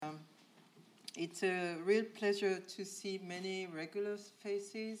It's a real pleasure to see many regular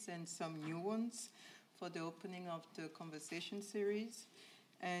faces and some new ones for the opening of the conversation series.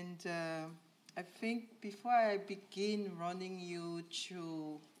 And I think before I begin running you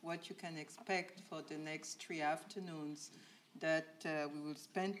through what you can expect for the next 3 afternoons that we will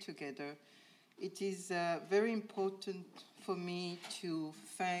spend together, it is very important for me to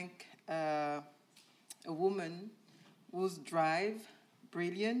thank a woman whose drive,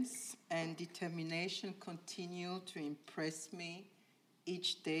 brilliance, and determination continue to impress me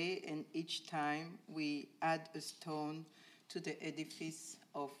each day and each time we add a stone to the edifice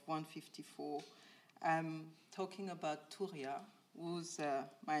of 154. I'm talking about Touria, who's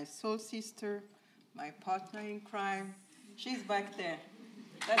my soul sister, my partner in crime. She's back there.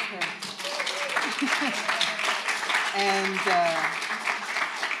 That's her. And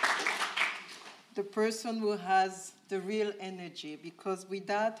the person who has the real energy, because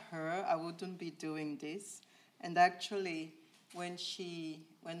without her, I wouldn't be doing this. And actually, when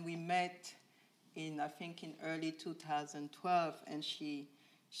we met I think in early 2012, and she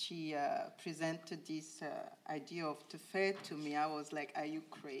presented this idea of the fair to me, I was like, are you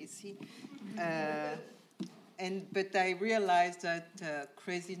crazy? But I realized that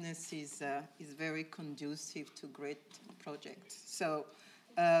craziness is very conducive to great projects. So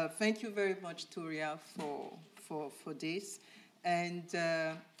thank you very much, Touria, for this. And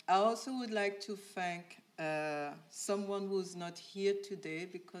I also would like to thank someone who's not here today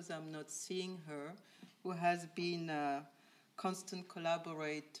because I'm not seeing her, who has been a constant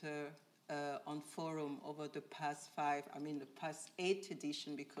collaborator on Forum over the past 8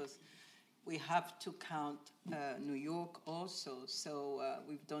 editions, because we have to count New York also. So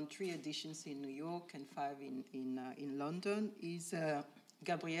we've done 3 editions in New York and 5 in London, is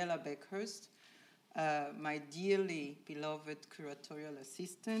Gabriella Beckhurst, my dearly beloved curatorial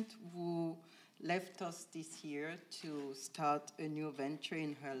assistant, who left us this year to start a new venture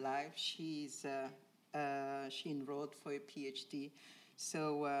in her life. She enrolled for a PhD.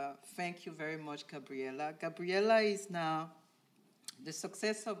 So thank you very much, Gabriella. Gabriella is now, the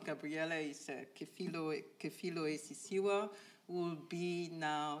success of Gabriella is Kefilo Esisiwa, who will be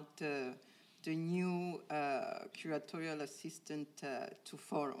now the new curatorial assistant to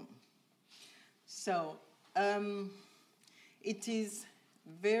Forum. So it is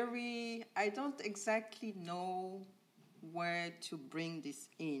I don't exactly know where to bring this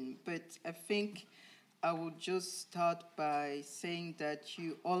in, but I think I will just start by saying that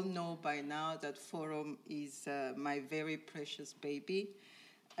you all know by now that Forum is my very precious baby,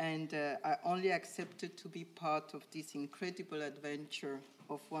 and I only accepted to be part of this incredible adventure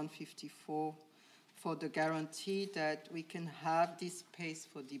of 154 for the guarantee that we can have this space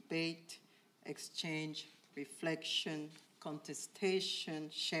for debate, exchange, reflection, contestation,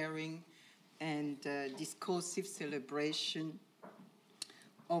 sharing, and discursive celebration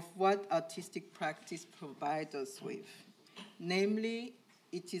of what artistic practice provides us with. Namely,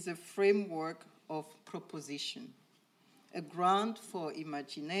 it is a framework of proposition, a ground for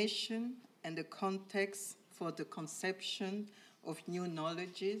imagination, and a context for the conception of new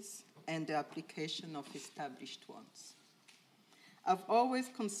knowledges and the application of established ones. I've always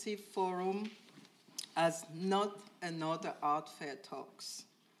conceived Forum as not another art fair talks,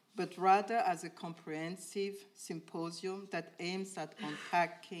 but rather as a comprehensive symposium that aims at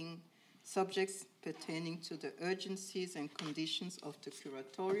unpacking subjects pertaining to the urgencies and conditions of the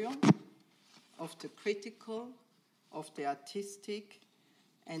curatorial, of the critical, of the artistic,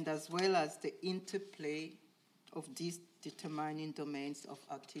 and as well as the interplay of these determining domains of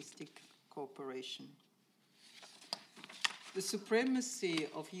artistic cooperation. The supremacy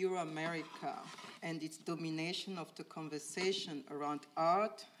of Euro-America and its domination of the conversation around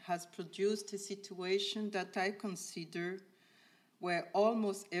art has produced a situation that I consider where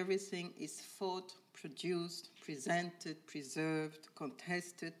almost everything is thought, produced, presented, preserved,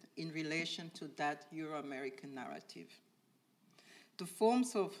 contested in relation to that Euro-American narrative. The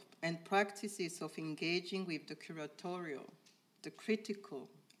forms of and practices of engaging with the curatorial, the critical,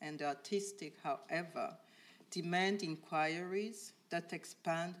 and the artistic, however, demand inquiries that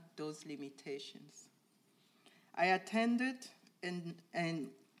expand those limitations. I attended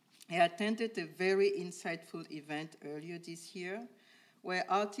a very insightful event earlier this year where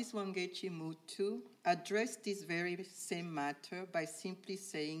artist Wangechi Mutu addressed this very same matter by simply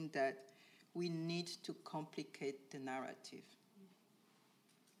saying that we need to complicate the narrative.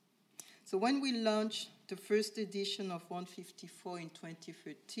 So when we launched the first edition of 154 in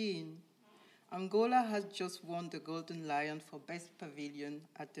 2013, Angola has just won the Golden Lion for Best Pavilion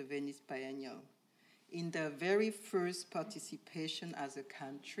at the Venice Biennial in their very first participation as a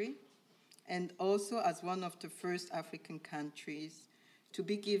country, and also as one of the first African countries to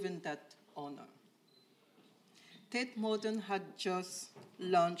be given that honor. Tate Modern had just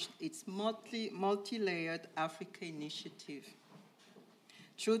launched its multi-layered Africa initiative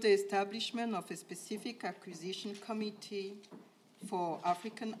through the establishment of a specific acquisition committee for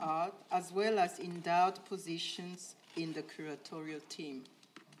African art, as well as endowed positions in the curatorial team.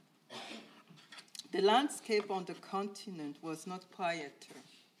 The landscape on the continent was not quieter.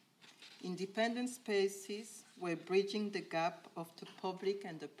 Independent spaces were bridging the gap of the public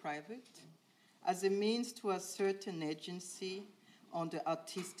and the private as a means to assert an agency on the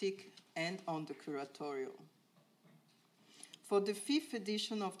artistic and on the curatorial. For the 5th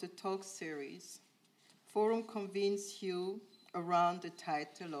edition of the talk series, Forum convenes you around the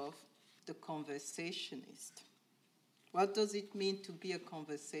title of The Conversationist. What does it mean to be a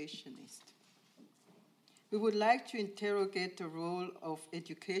conversationist? We would like to interrogate the role of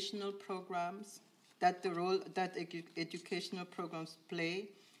educational programs, educational programs play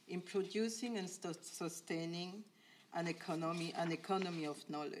in producing and sustaining an economy of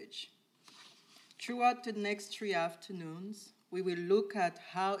knowledge. Throughout the next 3 afternoons, we will look at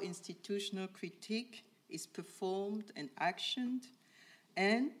how institutional critique is performed and actioned,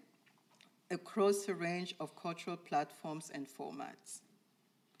 and across a range of cultural platforms and formats.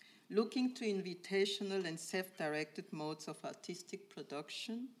 Looking to invitational and self-directed modes of artistic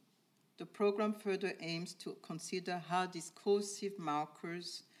production, the program further aims to consider how discursive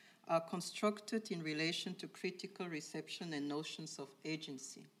markers are constructed in relation to critical reception and notions of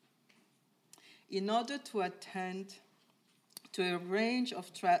agency. In order to attend to a range of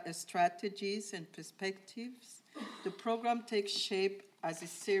strategies and perspectives, the program takes shape as a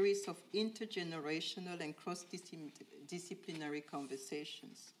series of intergenerational and cross-disciplinary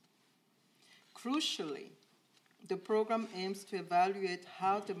conversations. Crucially, the program aims to evaluate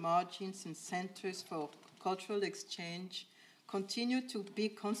how the margins and centers for cultural exchange continue to be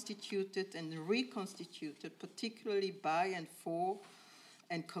constituted and reconstituted, particularly by and for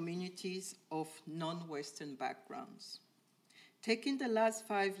and communities of non-Western backgrounds. Taking the last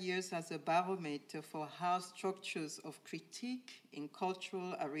 5 years as a barometer for how structures of critique in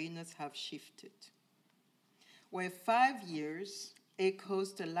cultural arenas have shifted, where 5 years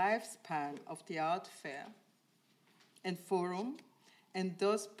echoes the lifespan of the art fair and forum, and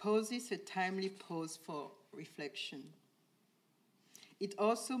thus poses a timely pause for reflection. It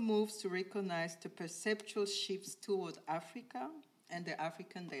also moves to recognize the perceptual shifts toward Africa and the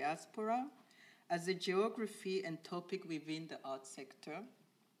African diaspora as a geography and topic within the art sector,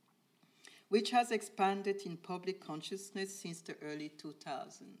 which has expanded in public consciousness since the early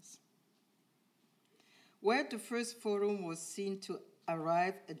 2000s. Where the first forum was seen to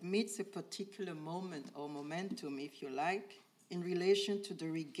arrive amidst a particular moment or momentum, if you like, in relation to the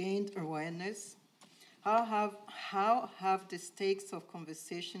regained awareness, how have the stakes of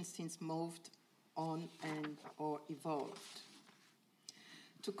conversation since moved on and or evolved?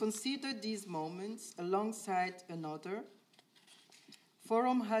 To consider these moments alongside another,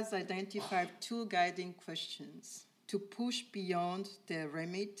 Forum has identified 2 guiding questions to push beyond their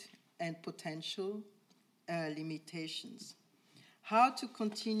remit and potential limitations. How to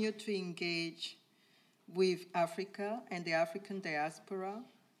continue to engage with Africa and the African diaspora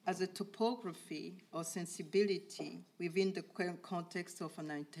as a topography or sensibility within the context of an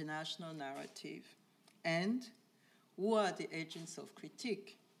international narrative, and who are the agents of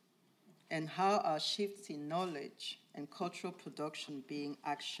critique, and how are shifts in knowledge and cultural production being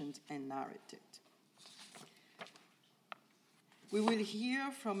actioned and narrated. We will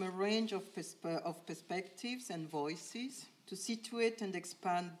hear from a range of perspectives and voices to situate and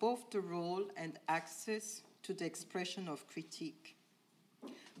expand both the role and access to the expression of critique.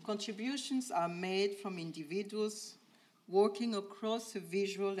 Contributions are made from individuals working across the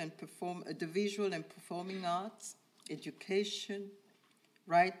visual and performing arts, education,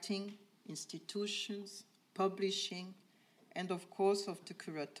 writing, institutions, publishing, and of course of the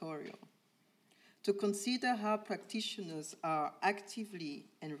curatorial, to consider how practitioners are actively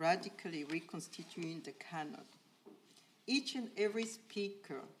and radically reconstituting the canon. Each and every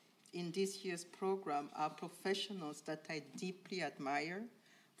speaker in this year's program are professionals that I deeply admire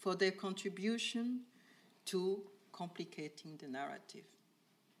for their contribution to complicating the narrative.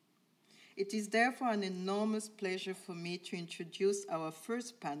 It is therefore an enormous pleasure for me to introduce our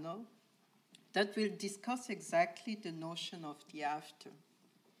first panel that will discuss exactly the notion of the after.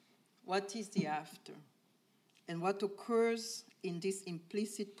 What is the after? And what occurs in this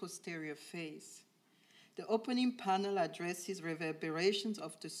implicit posterior phase? The opening panel addresses reverberations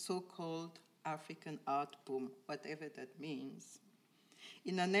of the so-called African art boom, whatever that means.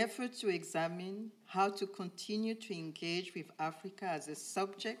 in an effort to examine how to continue to engage with Africa as a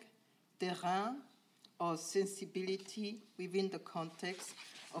subject, terrain, or sensibility within the context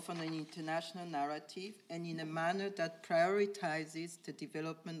of an international narrative and in a manner that prioritizes the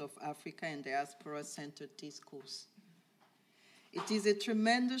development of Africa and diaspora-centered discourse. It is a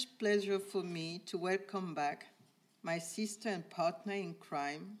tremendous pleasure for me to welcome back my sister and partner in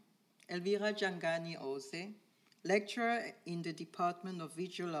crime, Elvira Jangani Oze, lecturer in the Department of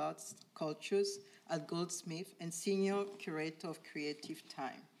Visual Arts Cultures at Goldsmith and senior curator of Creative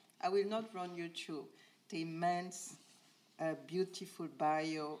Time. I will not run you through the immense, beautiful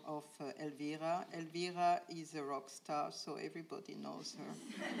bio of Elvira. Elvira is a rock star, so everybody knows her.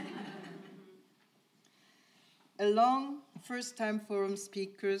 Along first-time forum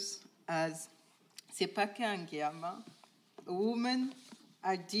speakers as Sepake Angiama, a woman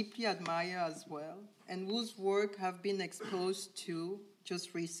I deeply admire as well, and whose work have been exposed to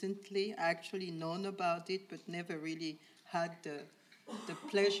just recently. I actually known about it, but never really had the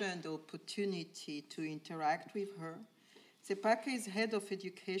pleasure and the opportunity to interact with her. Sepake is head of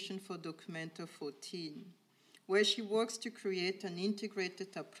education for Documenta 14, where she works to create an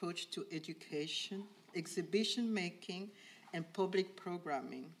integrated approach to education, exhibition making, and public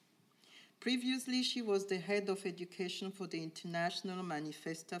programming. Previously, she was the head of education for the International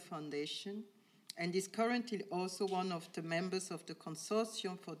Manifesta Foundation and is currently also one of the members of the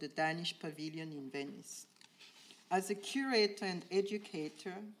consortium for the Danish Pavilion in Venice. As a curator and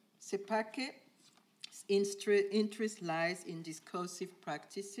educator, Sepake's interest lies in discursive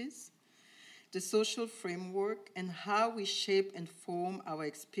practices, the social framework, and how we shape and form our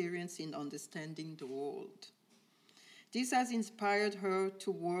experience in understanding the world. This has inspired her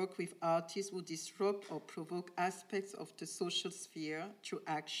to work with artists who disrupt or provoke aspects of the social sphere through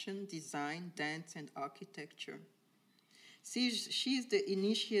action, design, dance, and architecture. She is the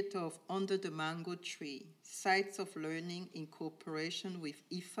initiator of Under the Mango Tree, sites of learning in cooperation with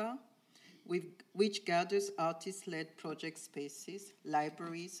IFA, which gathers artist-led project spaces,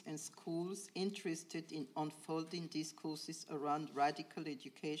 libraries, and schools interested in unfolding discourses around radical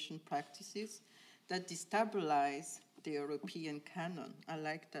education practices that destabilize the European canon. I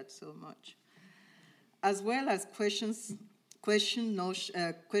like that so much. As well as questioning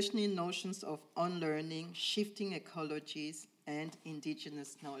notions of unlearning, shifting ecologies, and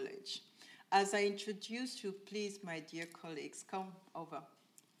indigenous knowledge. As I introduce you, please, my dear colleagues, come over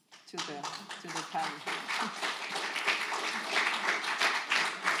to the panel.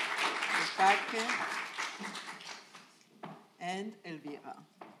 Sepake and Elvira.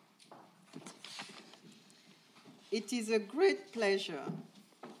 It is a great pleasure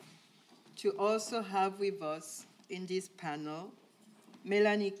to also have with us in this panel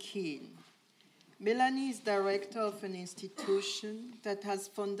Melanie Keane. Melanie is director of an institution that has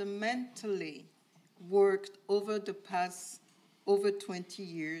fundamentally worked over the past over 20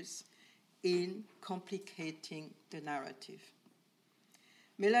 years in complicating the narrative.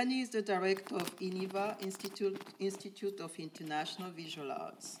 Melanie is the director of INIVA, Institute of International Visual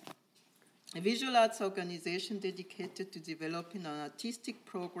Arts, a visual arts organization dedicated to developing an artistic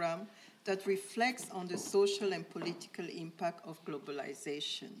program that reflects on the social and political impact of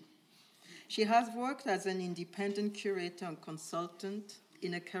globalization. She has worked as an independent curator and consultant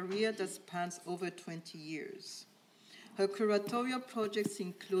in a career that spans over 20 years. Her curatorial projects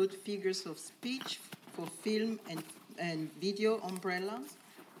include Figures of Speech for Film and Video Umbrella,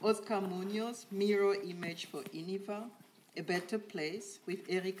 Oscar Munoz, Mirror Image for INIVA, A Better Place with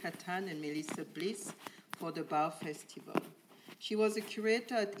Erika Tan and Melissa Bliss for the Bar Festival. She was a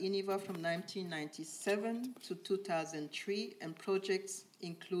curator at INIVA from 1997 to 2003, and projects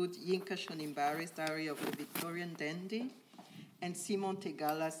include Yinka Shonimbari's Diary of a Victorian Dandy and Simon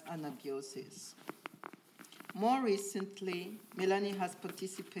Tegala's Anabiosis. More recently, Melanie has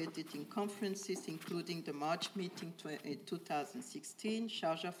participated in conferences including the March Meeting 2016,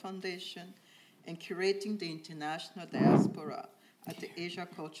 Sharjah Foundation, and curating the international diaspora at the Asia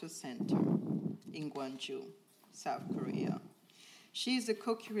Culture Center in Gwangju, South Korea. She is the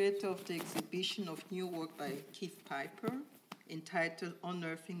co-curator of the exhibition of new work by Keith Piper entitled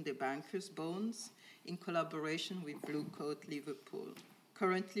Unearthing the Banker's Bones in collaboration with Blue Coat Liverpool,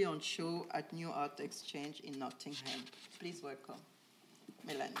 currently on show at New Art Exchange in Nottingham. Please welcome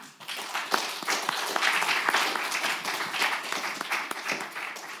Melanie.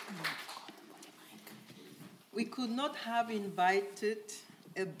 We could not have invited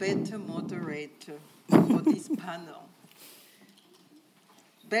a better moderator for this panel.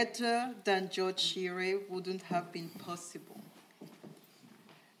 Better than George Shearer wouldn't have been possible.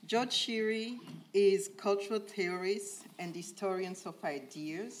 George Shearer is cultural theorist and historian of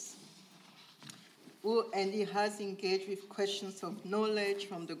ideas, and he has engaged with questions of knowledge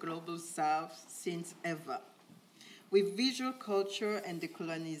from the global south since ever, with visual culture and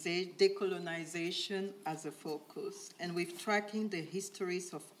decolonization as a focus, and with tracking the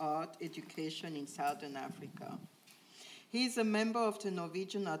histories of art education in Southern Africa. He is a member of the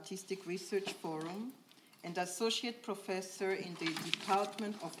Norwegian Artistic Research Forum and associate professor in the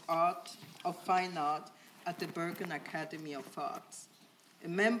Department of Fine Art at the Bergen Academy of Arts, a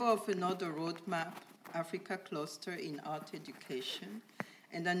member of another roadmap, Africa Cluster in Art Education,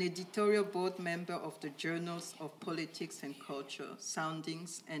 and an editorial board member of the Journals of Politics and Culture,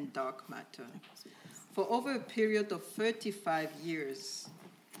 Soundings and Dark Matter. For over a period of 35 years,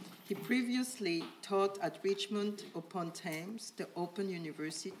 he previously taught at Richmond upon Thames, the Open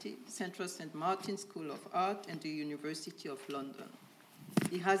University, Central St. Martin's School of Art, and the University of London.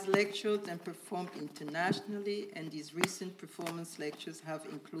 He has lectured and performed internationally, and his recent performance lectures have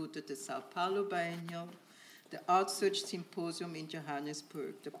included the Sao Paulo Biennial, the Art Search Symposium in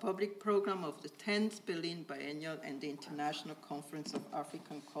Johannesburg, the public program of the 10th Berlin Biennial, and the International Conference of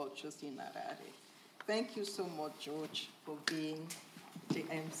African Cultures in Harare. Thank you so much, George, for being the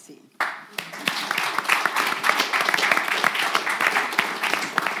MC.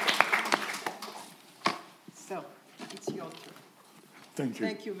 So, it's your turn. Thank you.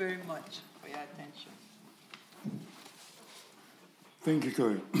 Thank you very much for your attention. Thank you,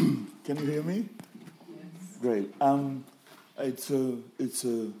 Corey. Can you hear me? Yes. Great.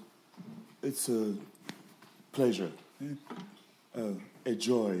 It's a pleasure, a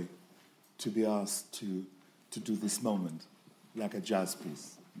joy to be asked to do this moment, like a jazz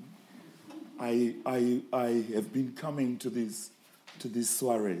piece. I have been coming to these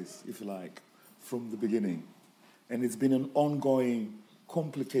soirees, if you like, from the beginning, and it's been an ongoing,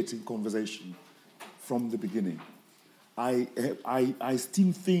 complicated conversation from the beginning. I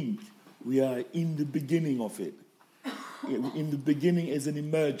still think we are in the beginning of it. In the beginning as an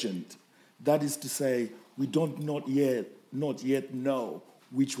emergent. That is to say, we don't not yet know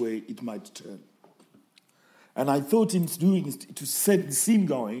which way it might turn. And I thought in doing to set the scene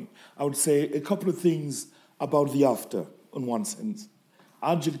going, I would say a couple of things about the after, in one sense,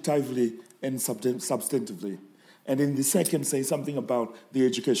 adjectively and substantively. And in the second, say something about the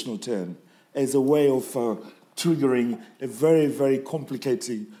educational turn as a way of triggering a very, very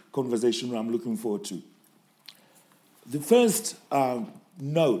complicated conversation I'm looking forward to. The first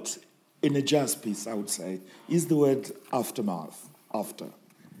note in a jazz piece, I would say, is the word aftermath, after.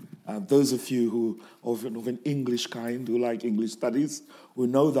 Those of you who of an English kind, who like English studies, will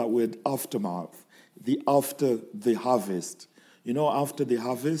know that word aftermath, the after the harvest. You know, after the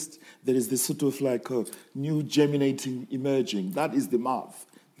harvest, there is this sort of like a new germinating, emerging. That is the math,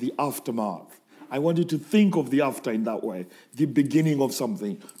 the aftermath. I want you to think of the after in that way, the beginning of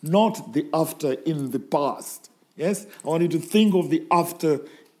something, not the after in the past. Yes? I want you to think of the after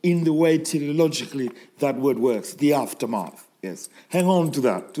in the way teleologically that word works, the aftermath. Yes. Hang on to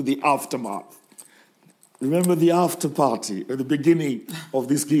that, to the aftermath. Remember the after party at the beginning of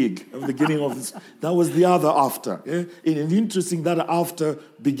this gig, at the beginning of this. That was the other after. Yeah? And interesting that after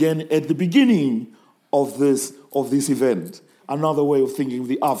began at the beginning of this event. Another way of thinking of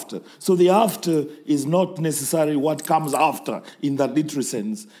the after. So the after is not necessarily what comes after in that literary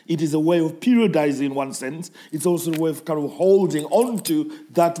sense. It is a way of periodizing in one sense. It's also a way of kind of holding on to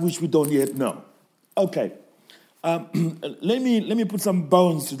that which we don't yet know. Okay. Let me put some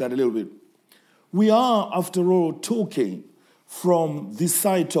bones to that a little bit. We are, after all, talking from the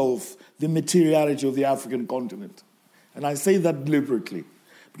site of the materiality of the African continent. And I say that deliberately,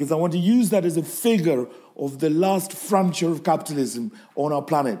 because I want to use that as a figure of the last frontier of capitalism on our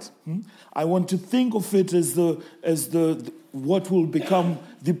planet. I want to think of it as what will become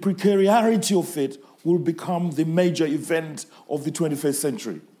the precariety of it will become the major event of the 21st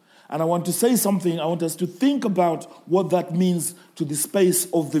century. And I want to say something, I want us to think about what that means to the space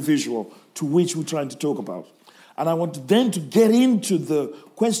of the visual, to which we're trying to talk about. And I want then to get into the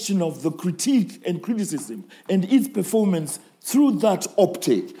question of the critique and criticism and its performance through that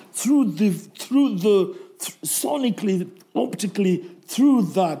optic, through the sonically, optically, through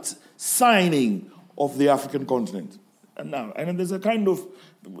that signing of the African continent. And there's a kind of,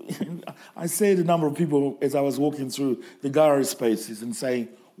 I say to a number of people as I was walking through the gallery spaces and saying,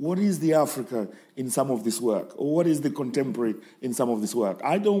 what is the Africa in some of this work? Or what is the contemporary in some of this work?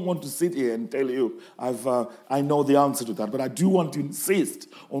 I don't want to sit here and tell you I know the answer to that, but I do want to insist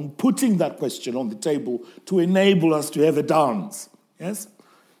on putting that question on the table to enable us to have a dance. Yes?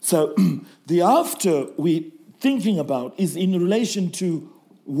 So the after we're thinking about is in relation to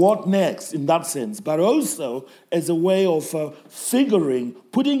what next in that sense, but also as a way of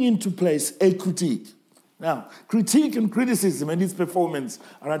putting into place a critique. Now, critique and criticism and its performance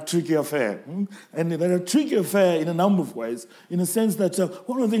are a tricky affair. And they're a tricky affair in a number of ways, in a sense that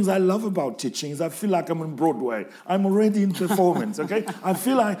one of the things I love about teaching is I feel like I'm on Broadway. I'm already in performance, okay? I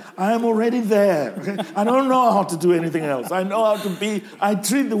feel like I am already there, okay? I don't know how to do anything else. I know how to be, I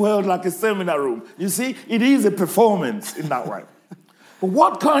treat the world like a seminar room. You see, it is a performance in that way. But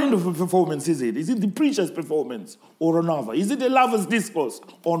what kind of a performance is it? Is it the preacher's performance or another? Is it a lover's discourse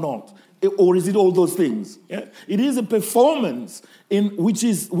or not? Or is it all those things? Yeah? It is a performance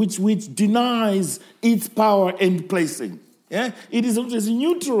which denies its power and placing. Yeah? It is not as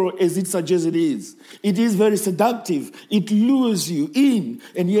neutral as it suggests it is. It is very seductive. It lures you in,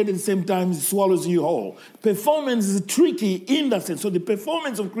 and yet at the same time it swallows you whole. Performance is tricky in that sense. So the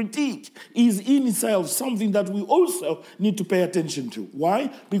performance of critique is in itself something that we also need to pay attention to. Why?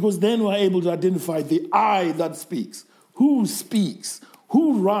 Because then we're able to identify the I that speaks. Who speaks?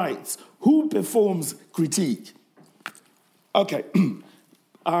 Who writes? Who performs critique? Okay.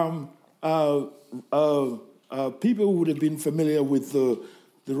 People would have been familiar with the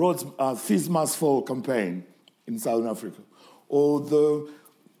Rhodes Fees Must Fall campaign in Southern Africa, or the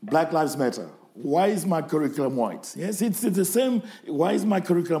Black Lives Matter. Why is my curriculum white? Yes, it's the same. Why is my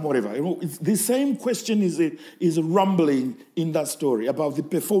curriculum whatever? It's the same question is rumbling in that story about the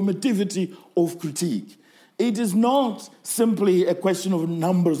performativity of critique. It is not simply a question of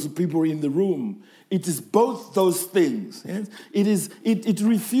numbers of people in the room. It is both those things. Yes? It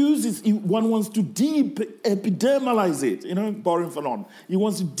refuses, one wants to de-epidermalize it, borrowing from on. He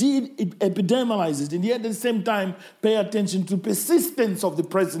wants to de-epidermalize it, and yet at the same time pay attention to persistence of the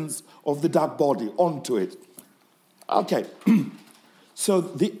presence of the dark body onto it. Okay. So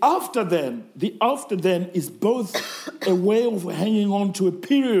the after then is both a way of hanging on to a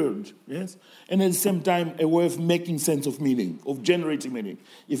period, yes, and at the same time a way of making sense of meaning, of generating meaning.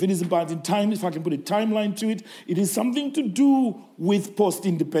 If it is about in time, if I can put a timeline to it, it is something to do with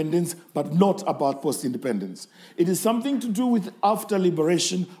post-independence, but not about post-independence. It is something to do with after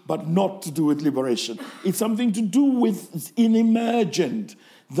liberation, but not to do with liberation. It's something to do with an emergent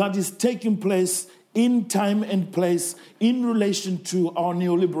that is taking place in time and place in relation to our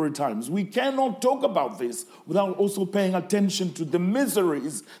neoliberal times. We cannot talk about this without also paying attention to the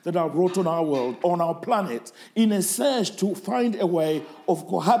miseries that are wrought on our world, on our planet, in a search to find a way of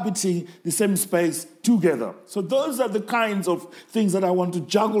cohabiting the same space together. So those are the kinds of things that I want to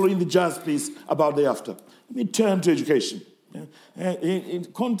juggle in the jazz piece about the after. Let me turn to education.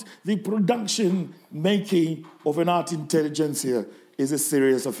 The production making of an art intelligentsia is a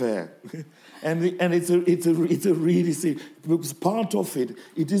serious affair. And it's a really serious, because part of it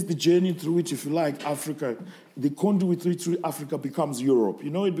is the journey through which, if you like, Africa, the conduit through which Africa becomes Europe.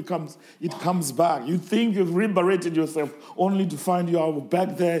 It comes back. You think you've liberated yourself only to find you are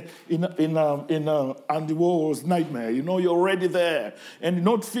back there in Andy Warhol's Nightmare. You're already there. And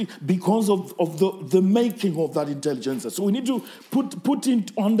not because of the making of that intelligence. So we need to put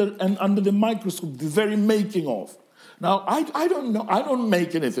it under the microscope, the very making of. Now, I don't know. I don't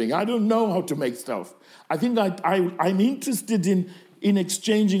make anything. I don't know how to make stuff. I think I'm interested in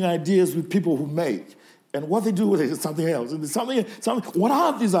exchanging ideas with people who make. And what they do with it is something else. And what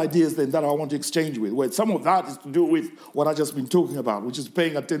are these ideas then that I want to exchange with? Well, some of that is to do with what I've just been talking about, which is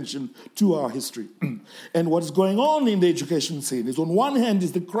paying attention to our history. And what's going on in the education scene is, on one hand,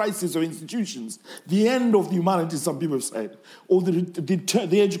 is the crisis of institutions, the end of the humanities, some people have said, or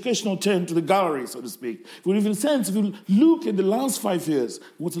the educational turn to the gallery, so to speak. But in a sense, if you look at the last 5 years,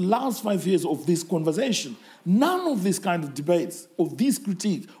 what's the last 5 years of this conversation, none of this kind of debates, of this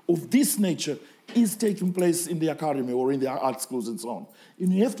critique, of this nature, is taking place in the academy or in the art schools and so on.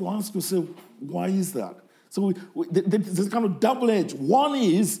 And you have to ask yourself, why is that? So there's kind of double edge. One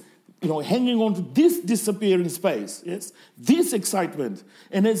is, hanging on to this disappearing space, yes, this excitement,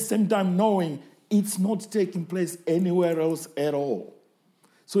 and at the same time knowing it's not taking place anywhere else at all.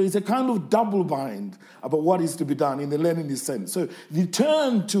 So it's a kind of double bind about what is to be done in the learning sense. So the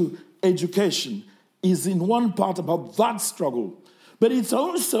turn to education is in one part about that struggle. But it's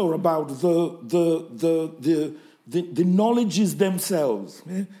also about the knowledges themselves.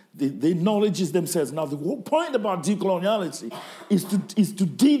 The knowledges themselves. Now, the whole point about decoloniality is to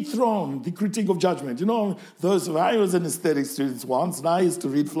dethrone the critique of judgment. I was an aesthetic student once, and I used to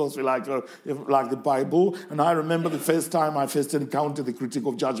read philosophy like the Bible, and I remember the first time I first encountered the critique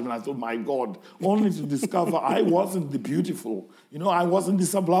of judgment, I thought, my God, only to discover I wasn't the beautiful. I wasn't the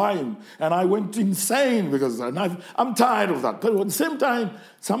sublime, and I went insane because I'm tired of that. But at the same time,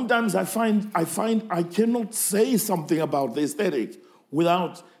 sometimes I find I cannot say something about the aesthetic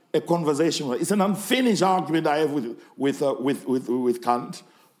without a conversation. It's an unfinished argument I have with Kant,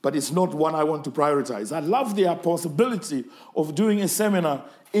 but it's not one I want to prioritize. I love the possibility of doing a seminar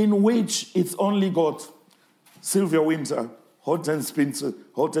in which it's only got Sylvia Wynter, Hortense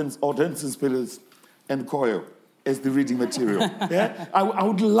Spillers, and Koyo as the reading material. Yeah? I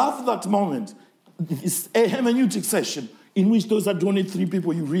would love that moment. It's a hermeneutic session in which those are the only 3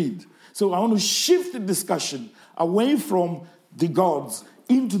 people you read. So I want to shift the discussion away from the gods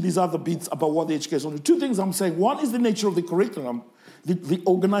into these other bits about what the education is. 2 things I'm saying. One is the nature of the curriculum, the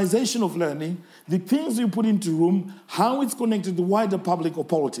organization of learning, the things you put into room, how it's connected to the wider public or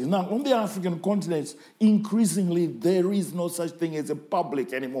politics. Now, on the African continent, increasingly, there is no such thing as a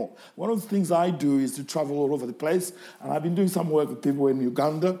public anymore. One of the things I do is to travel all over the place, and I've been doing some work with people in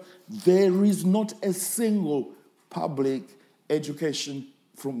Uganda. There is not a single public education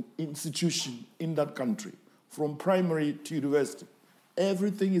from institution in that country, from primary to university.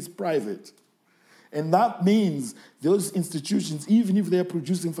 Everything is private. And that means those institutions, even if they're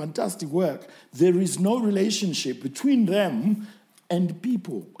producing fantastic work, there is no relationship between them and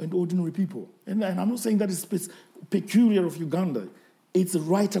people, and ordinary people. And I'm not saying that is peculiar of Uganda. It's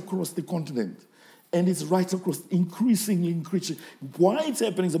right across the continent. And it's right across, increasingly. Why it's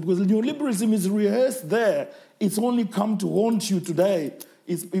happening is because neoliberalism is rehearsed there. It's only come to haunt you today.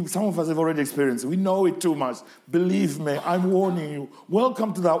 Some of us have already experienced it. We know it too much. Believe me, I'm warning you.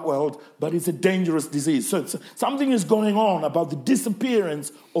 Welcome to that world, but it's a dangerous disease. So something is going on about the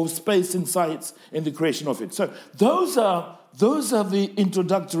disappearance of space and sites and the creation of it. So those are the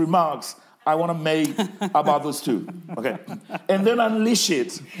introductory remarks I want to make about those 2. Okay, and then unleash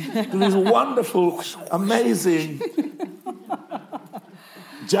it to these wonderful, amazing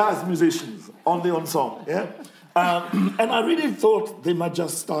jazz musicians on the ensemble. Yeah. And I really thought they might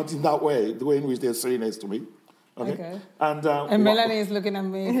just start in that way, the way in which they're saying next to me. Okay. And Melanie is looking at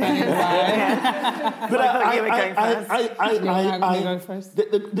me. But I go first.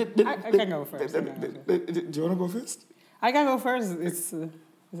 I can go first. Do you want to go first? I can go first. It's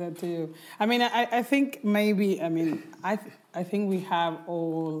up to you. I mean, I think maybe. I mean, I think we have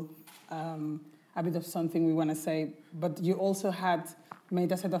all a bit of something we want to say, but you also had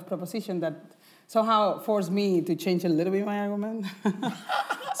made a set of propositions that somehow forced me to change a little bit my argument.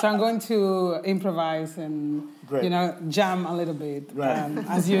 So I'm going to improvise and, jam a little bit,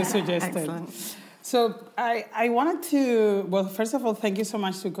 as you suggested. Excellent. So I wanted to, well, first of all, thank you so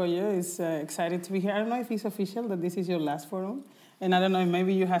much to Koyo. It's excited to be here. I don't know if it's official that this is your last forum, and I don't know if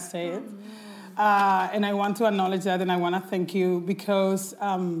maybe you have said it. And I want to acknowledge that, and I want to thank you because,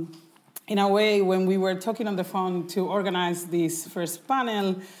 in a way, when we were talking on the phone to organize this first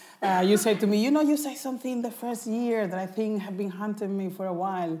panel, you said to me, you say something the first year that I think have been haunting me for a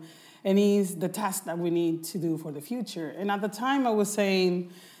while, and is the task that we need to do for the future. And at the time, I was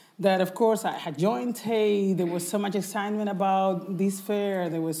saying that, of course, I had joined TAY. There was so much excitement about this fair.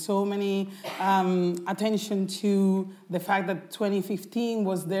 There was so many attention to the fact that 2015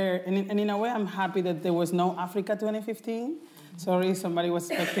 was there. And in a way, I'm happy that there was no Africa 2015. Sorry, somebody was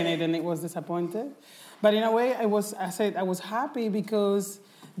expecting it and it was disappointed. But in a way, I was happy because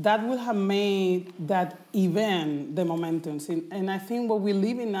that would have made that event the momentum. And I think what we're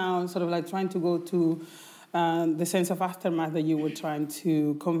living now, sort of like trying to go to the sense of aftermath that you were trying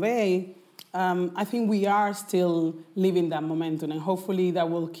to convey, I think we are still living that momentum, and hopefully that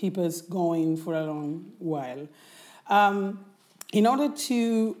will keep us going for a long while. In order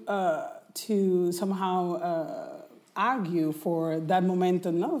to somehow argue for that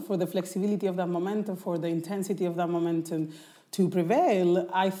momentum, for the flexibility of that momentum, for the intensity of that momentum to prevail,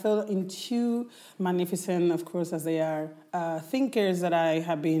 I thought in 2 magnificent, of course, as they are, thinkers that I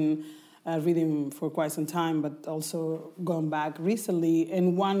have been reading for quite some time, but also gone back recently.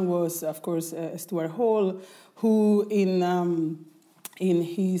 And one was, of course, Stuart Hall, who in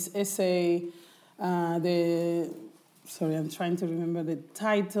his essay, Sorry, I'm trying to remember the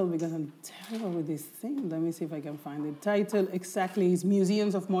title because I'm terrible with this thing. Let me see if I can find the title. Exactly, is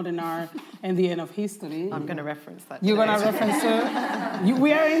Museums of Modern Art and the End of History. I'm going to reference that. You're going to reference it?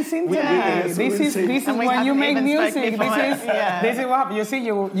 We are in sync today. This is when you make music. This is what you see.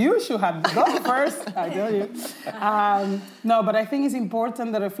 You should have gone first. I tell you. No, but I think it's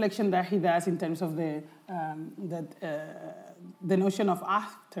important the reflection that he does in terms of the notion of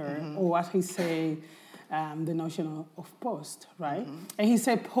after, or as he say. The notion of post, right? Mm-hmm. And he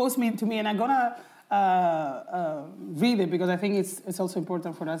said, post me to me, and I'm gonna read it because I think it's also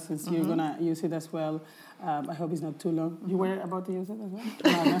important for us since you're gonna use it as well. I hope it's not too long. You were about to use it as well?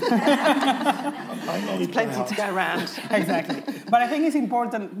 There's plenty to go around. Exactly. But I think it's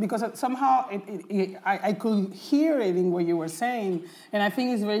important because somehow I could hear it in what you were saying, and I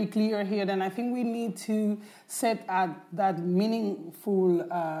think it's very clear here, and I think we need to set at that meaningful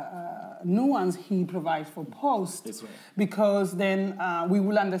nuance he provides for post, That's right. because then we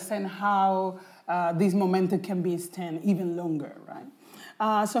will understand how this momentum can be extended even longer, right?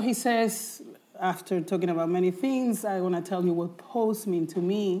 So he says, after talking about many things, I want to tell you what post means to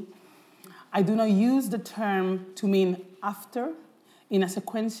me. I do not use the term to mean after in a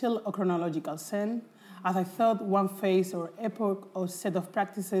sequential or chronological sense, as I thought one phase or epoch or set of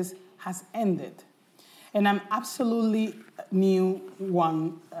practices has ended. And an absolutely new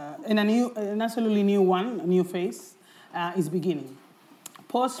one, a new phase is beginning.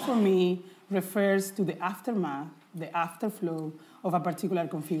 Post for me refers to the aftermath, the afterflow of a particular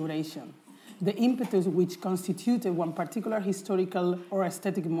configuration, the impetus which constituted one particular historical or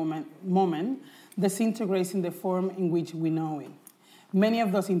aesthetic moment disintegrates in the form in which we know it. Many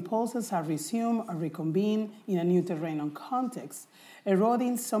of those impulses are resumed or reconvened in a new terrain or context,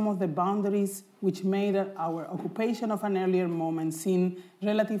 eroding some of the boundaries which made our occupation of an earlier moment seem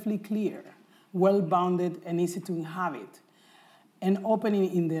relatively clear, well-bounded, and easy to inhabit, and opening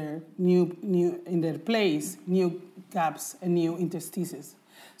in their place new gaps and new interstices.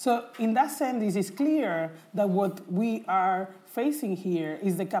 So in that sense, it is clear that what we are facing here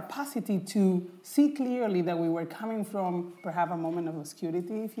is the capacity to see clearly that we were coming from perhaps a moment of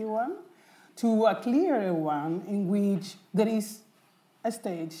obscurity, if you want, to a clearer one in which there is a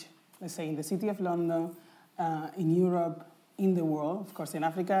stage, let's say in the city of London, in Europe, in the world. Of course, in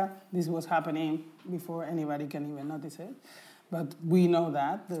Africa, this was happening before anybody can even notice it. But we know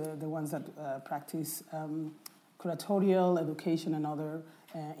that, the ones that practice curatorial, education, and other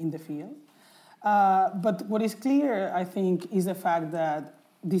in the field. But what is clear, I think, is the fact that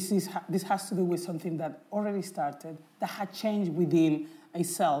this has to do with something that already started, that had changed within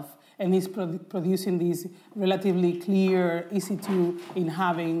itself, and is producing this relatively clear, easy to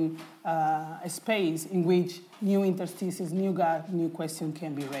inhabit a space in which new interstices, new gap, new question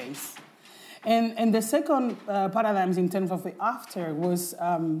can be raised. And the second paradigm in terms of the after was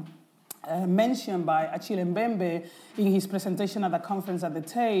mentioned by Achille Mbembe in his presentation at the conference at the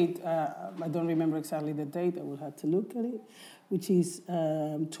Tate. I don't remember exactly the date, I will have to look at it, which is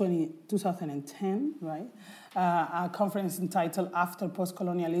 2010, right? A conference entitled After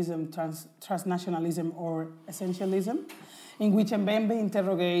Postcolonialism, Transnationalism, or Essentialism, in which Mbembe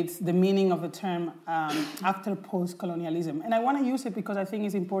interrogates the meaning of the term after post-colonialism. And I want to use it because I think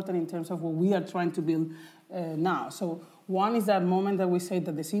it's important in terms of what we are trying to build now. So one is that moment that we say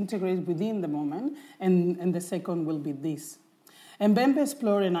that disintegrates within the moment, and the second will be this. Mbembe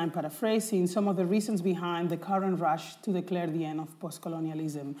explored, and I'm paraphrasing, some of the reasons behind the current rush to declare the end of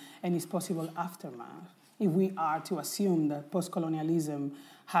post-colonialism and its possible aftermath, if we are to assume that post-colonialism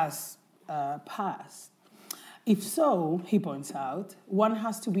has passed. If so, he points out, one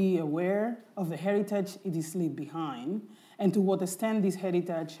has to be aware of the heritage it is left behind, and to what extent this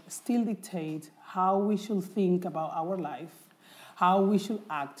heritage still dictates how we should think about our life, how we should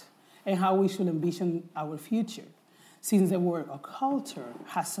act, and how we should envision our future, since the word of culture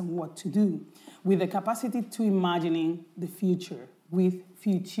has somewhat to do with the capacity to imagining the future with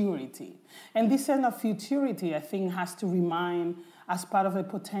futurity. And this sense of futurity, I think, has to remain as part of the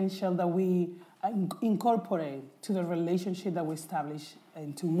potential that we incorporate to the relationship that we establish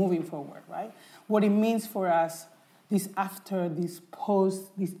into moving forward, right? What it means for us, this after, this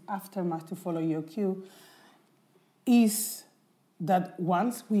post, this aftermath, to follow your cue, is that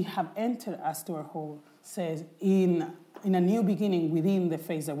once we have entered, as Stuart Hall says, in a new beginning within the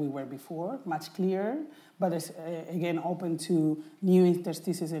phase that we were before, much clearer, but it's, again, open to new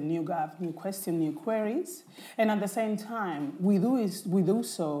interstices and new gaps, new questions, new queries. And at the same time, we do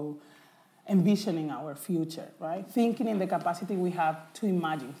so envisioning our future, right? Thinking in the capacity we have to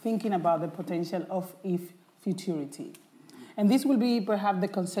imagine, thinking about the potential of futurity. And this will be perhaps the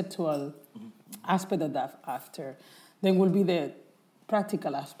conceptual aspect of that after. Then will be the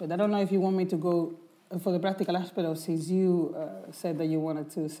practical aspect. I don't know if you want me to go for the practical aspect, or since you said that you wanted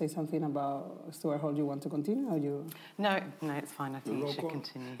to say something about Stuart Hall, you want to continue, or you? No, it's fine. I think you should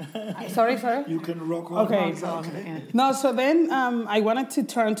continue. Sorry? You can rock on. Okay. Yeah. No, so then I wanted to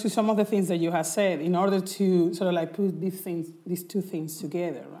turn to some of the things that you have said in order to sort of like put these two things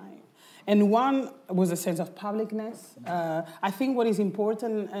together, right? And one was a sense of publicness. I think what is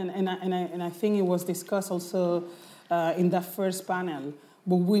important, and I think it was discussed also in that first panel,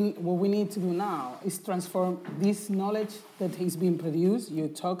 what we need to do now is transform this knowledge that is being produced. You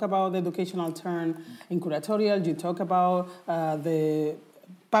talk about the educational turn in curatorial, you talk about the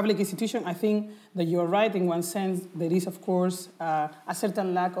public institution. I think that you're right in one sense. There is, of course, a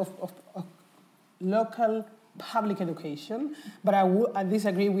certain lack of local public education, but I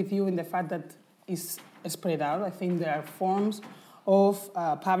disagree with you in the fact that it's spread out. I think there are forms of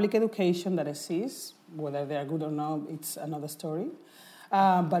public education that exist. Whether they are good or not, it's another story,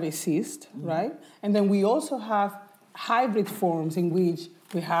 but exist, right? And then we also have hybrid forms in which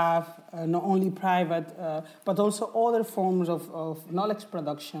we have not only private, but also other forms of knowledge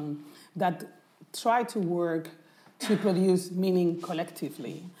production that try to work to produce meaning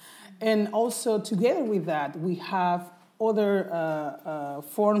collectively. And also together with that, we have other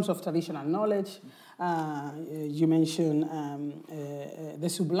forms of traditional knowledge. You mentioned the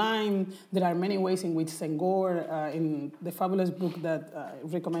sublime. There are many ways in which Senghor, in the fabulous book that I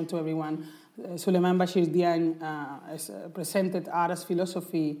recommend to everyone, Suleiman Bashir Diagne presented art as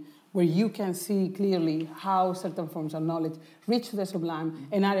philosophy, where you can see clearly how certain forms of knowledge reach the sublime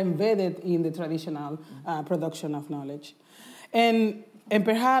and are embedded in the traditional production of knowledge. And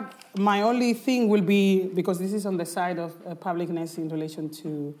perhaps my only thing will be, because this is on the side of publicness in relation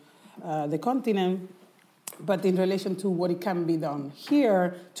to the continent, but in relation to what it can be done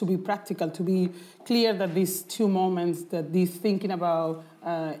here, to be practical, to be clear that these two moments, that this thinking about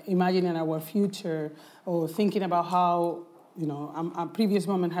imagining our future, or thinking about how a previous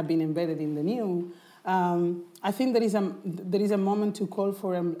moment had been embedded in the new, I think there is a moment to call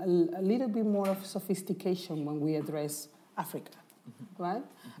for a little bit more of sophistication when we address Africa. Right?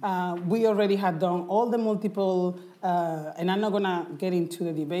 We already had done all the multiple, and I'm not going to get into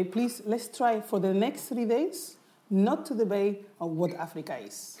the debate. Please, let's try for the next 3 days not to debate on what Africa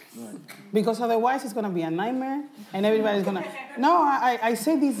is. Right. Because otherwise it's going to be a nightmare, and everybody's going to... No, I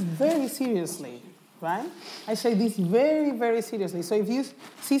say this very seriously, right? I say this very, very seriously. So if you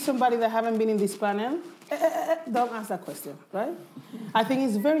see somebody that haven't been in this panel, don't ask that question, right? I think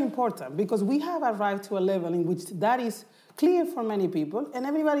it's very important, because we have arrived to a level in which that is clear for many people, and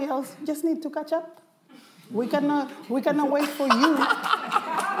everybody else just need to catch up. We cannot wait for you.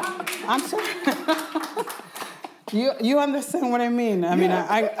 I'm sorry. You understand what I mean? I mean,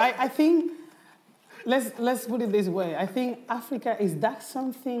 I think, let's put it this way. I think Africa is that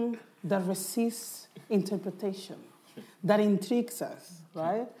something that resists interpretation, that intrigues us,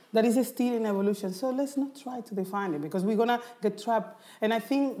 right? That is still in evolution. So let's not try to define it, because we're going to get trapped. And I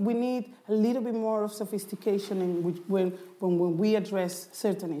think we need a little bit more of sophistication when we address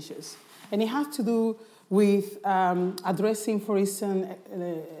certain issues. And it has to do with addressing, for instance,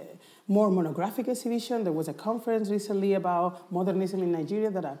 more monographic exhibition. There was a conference recently about modernism in Nigeria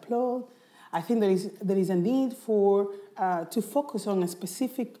that I applaud. I think there is a need to focus on a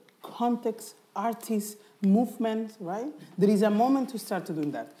specific context, artists, movement, right? There is a moment to start to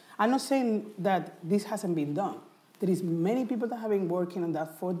do that. I'm not saying that this hasn't been done. There is many people that have been working on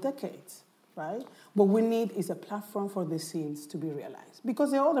that for decades, right? What we need is a platform for the scenes to be realized,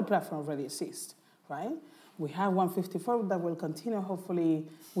 because the other platform already exists, right? We have 154 that will continue, hopefully,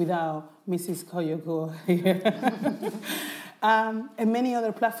 without Mrs. Koyoko here. And many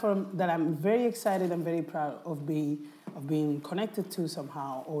other platforms that I'm very excited and very proud of being connected to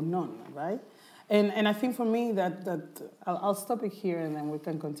somehow, or none, right? And I think for me that I'll stop it here, and then we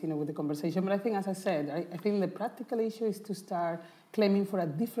can continue with the conversation. But I think, as I said, I think the practical issue is to start claiming for a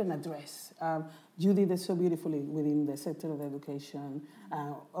different address. You did it so beautifully within the sector of education.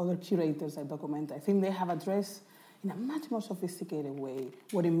 Other curators I document, I think they have addressed in a much more sophisticated way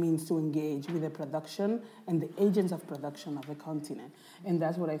what it means to engage with the production and the agents of production of the continent. And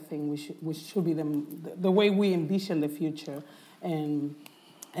that's what I think we should be the way we envision the future,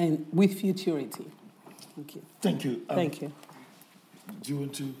 and with futurity. Thank you. Thank you. Thank you. Do you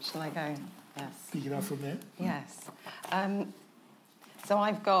want to... Shall I go? Yes. Pick it up from there? Yes. So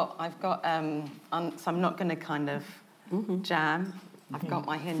I've got. So I'm not going to kind of jam. I've got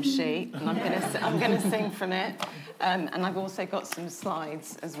my hymn sheet, and I'm going to sing from it. And I've also got some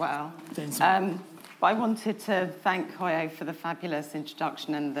slides as well. Thanks. But I wanted to thank Koyo for the fabulous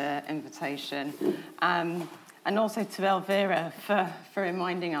introduction and the invitation. And also to Elvira for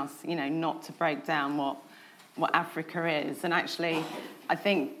reminding us, not to break down what Africa is. And actually, I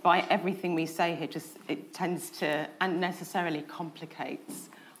think by everything we say here, it tends to unnecessarily complicates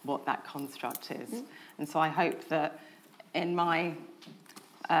what that construct is. Mm. And so I hope that in my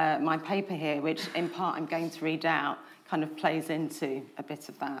paper here, which in part I'm going to read out, kind of plays into a bit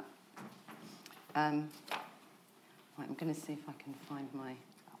of that. I'm going to see if I can find my...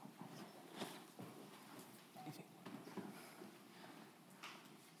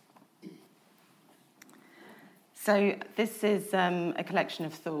 So this is a collection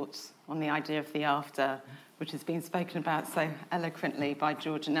of thoughts on the idea of the after, which has been spoken about so eloquently by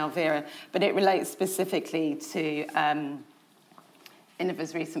George and Elvira, but it relates specifically to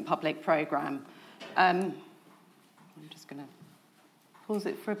Inova's recent public programme. I'm just going to pause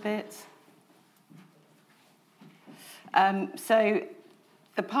it for a bit. So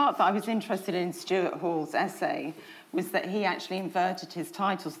the part that I was interested in Stuart Hall's essay was that he actually inverted his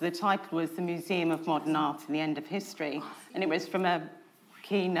title. So the title was The Museum of Modern Art and the End of History, and it was from a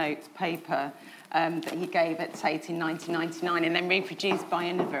keynote paper that he gave at Tate in 1999 and then reproduced by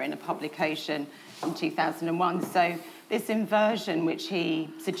Inova in a publication in 2001. So this inversion, which he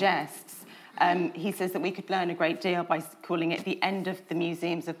suggests, he says that we could learn a great deal by calling it the end of the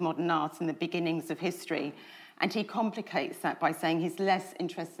museums of modern art and the beginnings of history. And he complicates that by saying he's less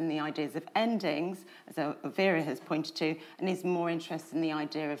interested in the ideas of endings, as Elvira has pointed to, and he's more interested in the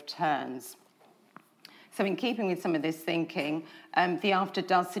idea of turns. So in keeping with some of this thinking, the after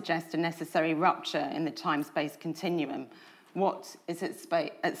does suggest a necessary rupture in the time-space continuum. What is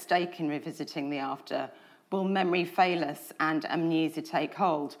at stake in revisiting the after? Will memory fail us and amnesia take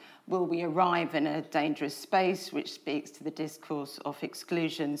hold? Will we arrive in a dangerous space, which speaks to the discourse of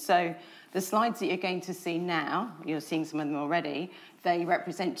exclusion? So the slides that you're going to see now, you're seeing some of them already, they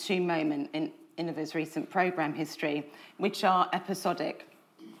represent two moments in Inova's recent programme history, which are episodic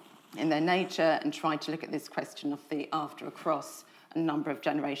in their nature and try to look at this question of the after across a number of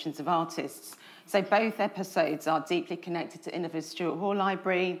generations of artists. So both episodes are deeply connected to Inova's Stuart Hall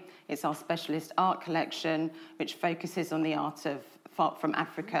Library. It's our specialist art collection, which focuses on the art of from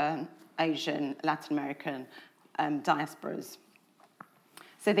Africa, Asian, Latin American diasporas.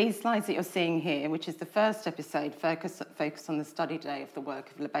 So these slides that you're seeing here, which is the first episode, focus on the study day of the work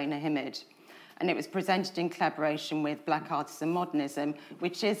of Lubaina Himid. And it was presented in collaboration with Black Artists and Modernism,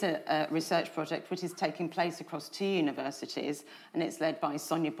 which is a research project which is taking place across two universities, and it's led by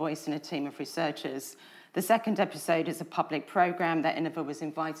Sonia Boyce and a team of researchers. The second episode is a public programme that Inova was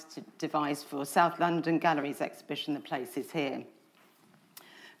invited to devise for South London Gallery's exhibition, The Place Is Here,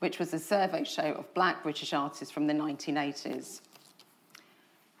 which was a survey show of Black British artists from the 1980s.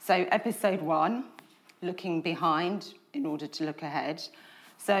 So episode 1, looking behind in order to look ahead.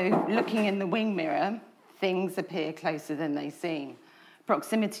 So looking in the wing mirror, things appear closer than they seem.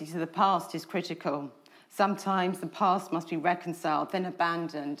 Proximity to the past is critical. Sometimes the past must be reconciled, then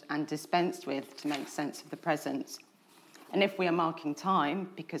abandoned and dispensed with to make sense of the present. And if we are marking time,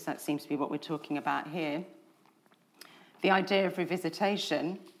 because that seems to be what we're talking about here, the idea of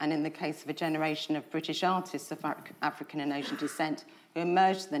revisitation, and in the case of a generation of British artists of African and Asian descent who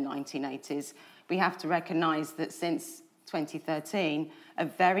emerged in the 1980s, we have to recognise that since 2013, a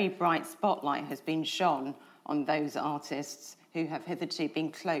very bright spotlight has been shone on those artists who have hitherto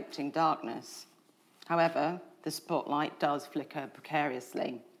been cloaked in darkness. However, the spotlight does flicker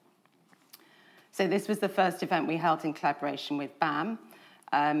precariously. So this was the first event we held in collaboration with BAM.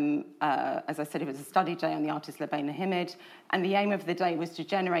 As I said, it was a study day on the artist Lubaina Himid, and the aim of the day was to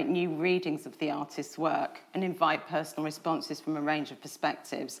generate new readings of the artist's work and invite personal responses from a range of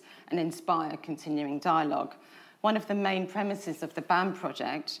perspectives and inspire continuing dialogue. One of the main premises of the BAM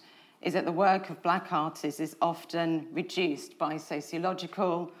project is that the work of Black artists is often reduced by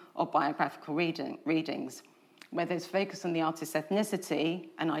sociological or biographical readings, where there's focus on the artist's ethnicity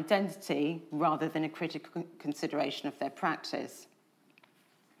and identity rather than a critical consideration of their practice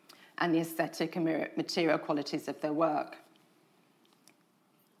and the aesthetic and material qualities of their work.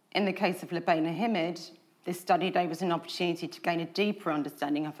 In the case of Lubaina Himid, this study day was an opportunity to gain a deeper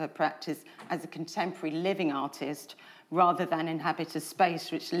understanding of her practice as a contemporary living artist rather than inhabit a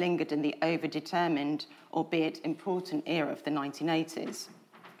space which lingered in the overdetermined, albeit important, era of the 1980s.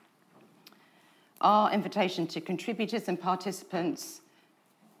 Our invitation to contributors and participants,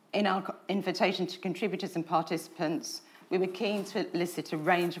 we were keen to elicit a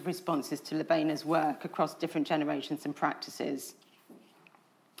range of responses to Lubaina's work across different generations and practices.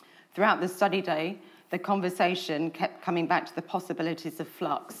 Throughout the study day, the conversation kept coming back to the possibilities of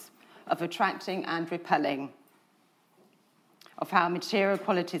flux, of attracting and repelling, of how material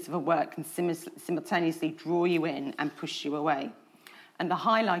qualities of a work can simultaneously draw you in and push you away. And the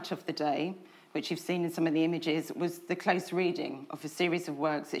highlight of the day, which you've seen in some of the images, was the close reading of a series of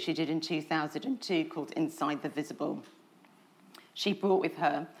works that she did in 2002 called Inside the Visible. She brought with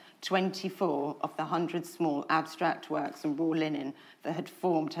her 24 of the 100 small abstract works and raw linen that had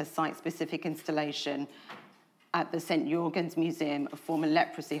formed her site-specific installation at the St. Jorgens Museum, a former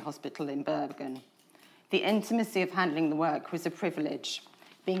leprosy hospital in Bergen. The intimacy of handling the work was a privilege,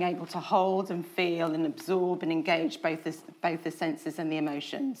 being able to hold and feel and absorb and engage both the senses and the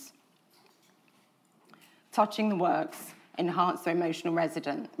emotions. Touching the works enhanced their emotional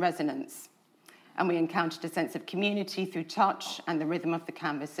resonance, and we encountered a sense of community through touch and the rhythm of the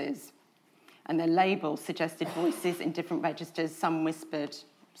canvases. And their labels suggested voices in different registers, some whispered,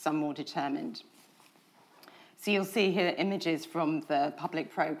 some more determined. So you'll see here images from the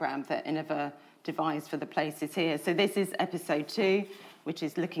public programme that Innova devised for the places here. So this is episode 2, which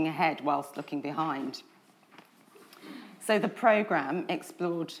is looking ahead whilst looking behind. So the programme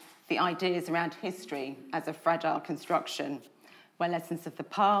explored the ideas around history as a fragile construction, where lessons of the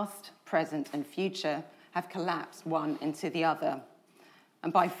past, present and future have collapsed one into the other.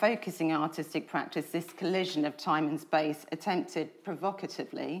 And by focusing on artistic practice, this collision of time and space attempted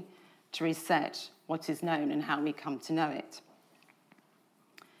provocatively to reset what is known and how we come to know it.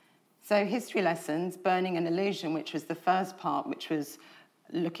 So history lessons, Burning an Illusion, which was the first part, which was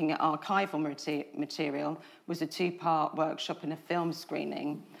looking at archival material, was a 2-part workshop and a film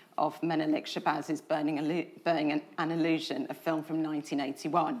screening of Menelik Shabaz's Burning an Illusion, a film from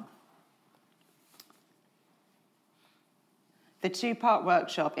 1981. The 2-part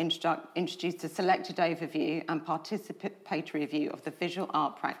workshop introduced a selected overview and participatory view of the visual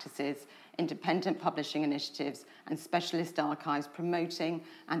art practices, independent publishing initiatives, and specialist archives promoting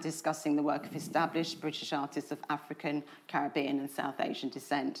and discussing the work of established British artists of African, Caribbean, and South Asian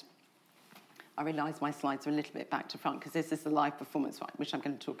descent. I realise my slides are a little bit back to front because this is the live performance, which I'm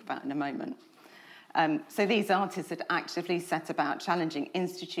going to talk about in a moment. So these artists had actively set about challenging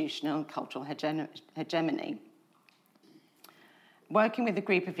institutional and cultural hegemony. Working with a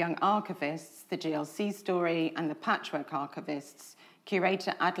group of young archivists, the GLC Story and the Patchwork archivists,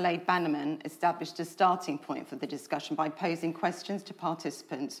 curator Adelaide Bannerman established a starting point for the discussion by posing questions to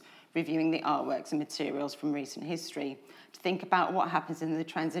participants reviewing the artworks and materials from recent history to think about what happens in the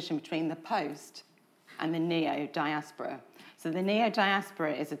transition between the post and the neo-diaspora. So the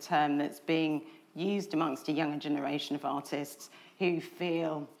neo-diaspora is a term that's being used amongst a younger generation of artists who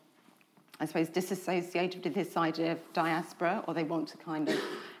feel, I suppose, disassociated with this idea of diaspora, or they want to kind of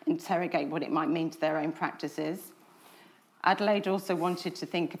interrogate what it might mean to their own practices. Adelaide also wanted to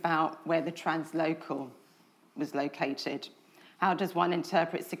think about where the translocal was located. How does one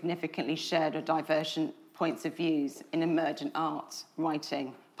interpret significantly shared or divergent points of views in emergent art,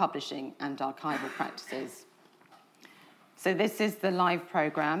 writing, publishing, and archival practices? So this is the live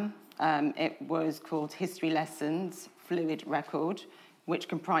programme. It was called History Lessons, Fluid Record, which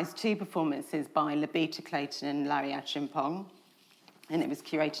comprised 2 performances by Labita Clayton and Larry Achiampong, and it was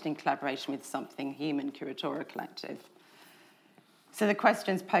curated in collaboration with Something Human Curatorial Collective. So the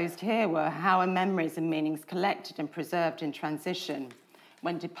questions posed here were, how are memories and meanings collected and preserved in transition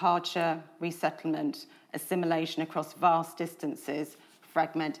when departure, resettlement, assimilation across vast distances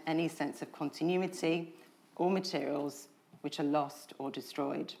fragment any sense of continuity or materials which are lost or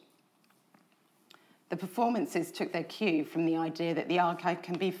destroyed? The performances took their cue from the idea that the archive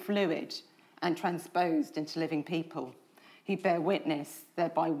can be fluid and transposed into living people who bear witness,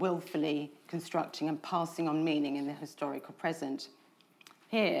 thereby willfully constructing and passing on meaning in the historical present.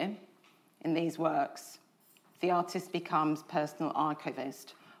 Here, in these works, the artist becomes personal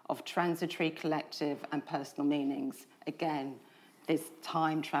archivist of transitory, collective, and personal meanings. Again, this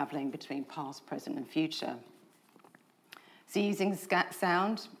time travelling between past, present, and future. So using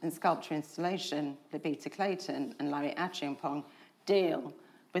sound and sculpture installation, Labita Clayton and Larry Achiampong deal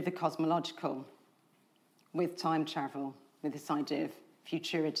with the cosmological, with time travel, with this idea of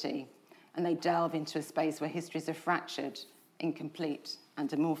futurity, and they delve into a space where histories are fractured, incomplete,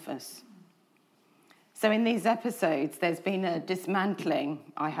 and amorphous. So in these episodes, there's been a dismantling,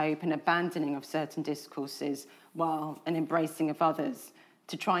 I hope, an abandoning of certain discourses while an embracing of others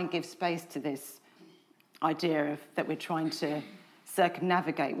to try and give space to this idea of that we're trying to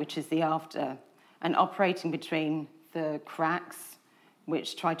circumnavigate, which is the after, and operating between the cracks,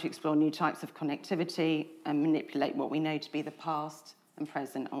 which try to explore new types of connectivity and manipulate what we know to be the past and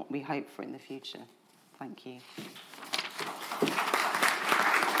present and what we hope for in the future. Thank you. Do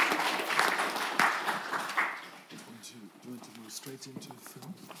you want to move straight into the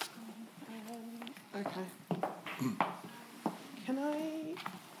film? Okay. Can I...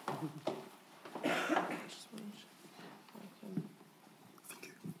 just want to... Thank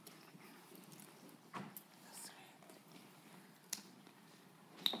you.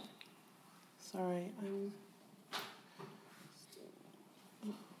 Sorry,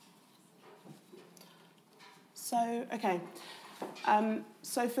 So, okay.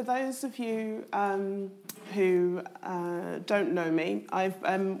 So for those of you who don't know me, I've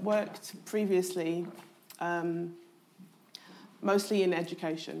worked previously mostly in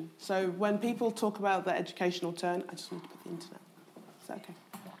education. So when people talk about the educational turn, I just want to put the internet. Is that okay?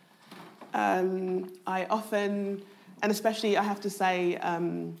 I often, and especially I have to say,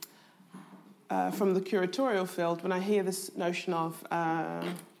 from the curatorial field, when I hear this notion of,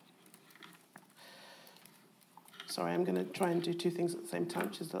 sorry, I'm going to try and do two things at the same time,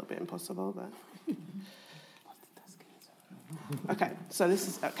 which is a little bit impossible, but... Okay, so this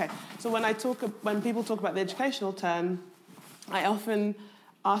is, okay. So when people talk about the educational turn, I often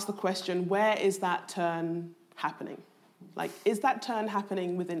ask the question, where is that turn happening? Like, is that turn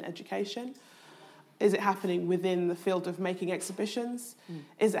happening within education? Is it happening within the field of making exhibitions?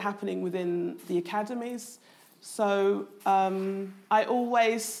 Is it happening within the academies? So I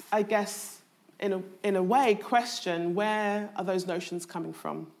always, I guess, in a way, question where are those notions coming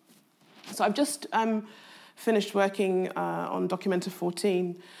from? So I've just finished working on Documenta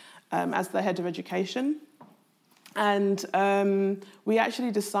 14 as the head of education. And we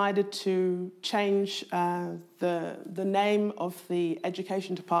actually decided to change the name of the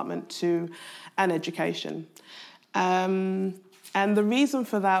education department to An Education. And the reason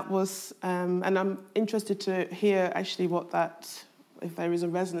for that was, and I'm interested to hear actually if there is a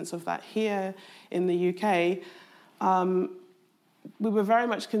resonance of that here in the UK, we were very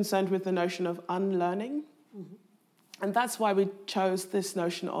much concerned with the notion of unlearning. Mm-hmm. And that's why we chose this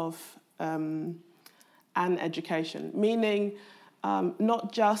notion of an education, meaning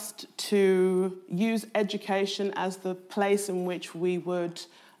not just to use education as the place in which we would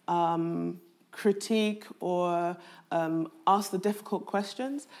critique or ask the difficult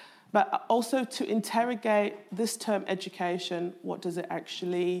questions, but also to interrogate this term education, what does it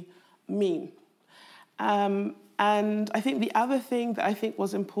actually mean? And I think the other thing that I think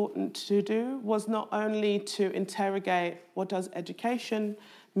was important to do was not only to interrogate what does education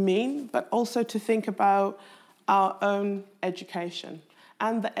mean, but also to think about our own education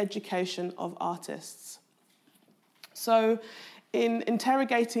and the education of artists. So in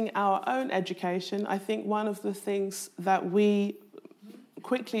interrogating our own education, I think one of the things that we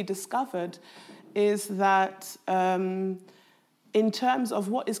quickly discovered is that in terms of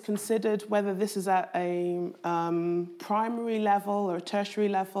what is considered, whether this is at a primary level or a tertiary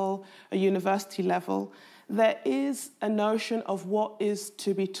level, a university level, there is a notion of what is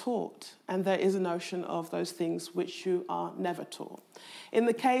to be taught, and there is a notion of those things which you are never taught. In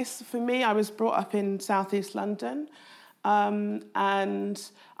the case, for me, I was brought up in southeast London,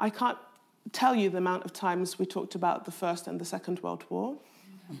 and I can't tell you the amount of times we talked about the First and the Second World War.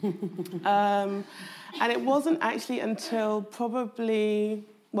 And it wasn't actually until probably,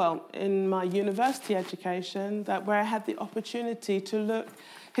 well, in my university education, that where I had the opportunity to look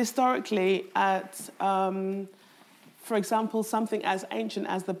historically at, for example, something as ancient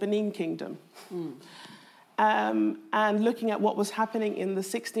as the Benin Kingdom, and looking at what was happening in the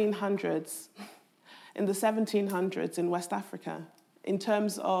 1600s, in the 1700s in West Africa, in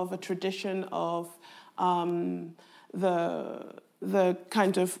terms of a tradition of the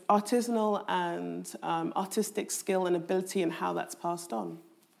kind of artisanal and artistic skill and ability and how that's passed on.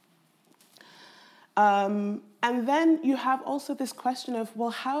 And then you have also this question of,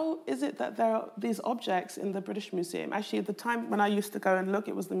 well, how is it that there are these objects in the British Museum? Actually, at the time when I used to go and look,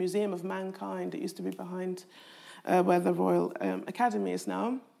 it was the Museum of Mankind. It used to be behind where the Royal Academy is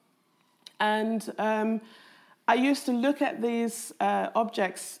now. And I used to look at these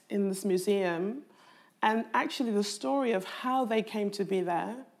objects in this museum, and actually the story of how they came to be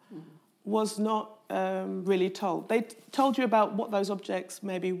there was not really told. They told you about what those objects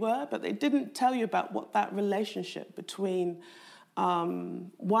maybe were, but they didn't tell you about what that relationship between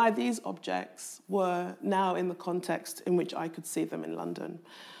why these objects were now in the context in which I could see them in London.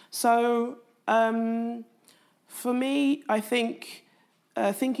 So for me, I think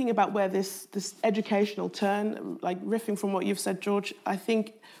thinking about where this educational turn, like riffing from what you've said, George, I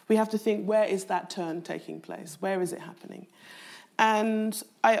think we have to think, where is that turn taking place? Where is it happening? And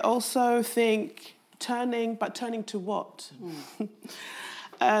I also think turning to what?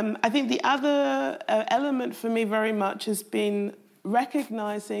 I think the other element for me very much has been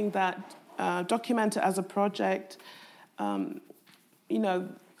recognizing that Documenta as a project,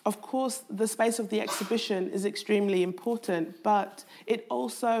 of course, the space of the exhibition is extremely important, but it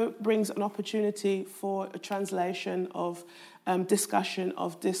also brings an opportunity for a translation of discussion,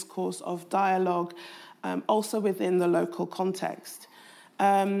 of discourse, of dialogue, also within the local context.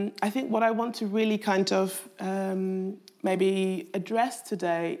 I think what I want to really kind of maybe address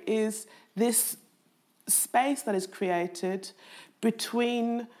today is this space that is created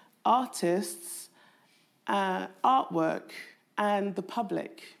between artists, artwork, and the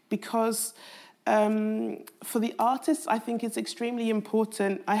public, because for the artists, I think it's extremely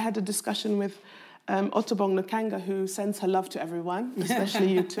important. I had a discussion with Otobong Nakanga, who sends her love to everyone,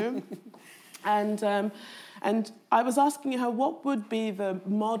 especially you two. And I was asking her what would be the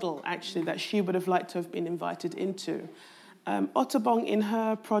model, actually, that she would have liked to have been invited into. Otobong, in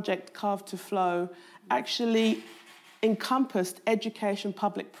her project Carved to Flow, actually encompassed education,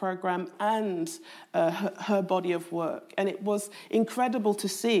 public program, and her body of work. And it was incredible to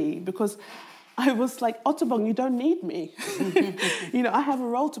see, because I was like, Otobong, you don't need me. I have a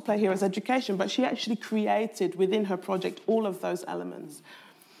role to play here as education, but she actually created within her project all of those elements.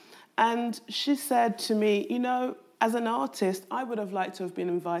 And she said to me, as an artist, I would have liked to have been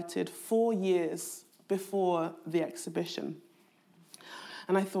invited 4 years before the exhibition.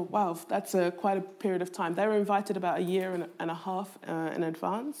 And I thought, wow, that's quite a period of time. They were invited about a year and a half in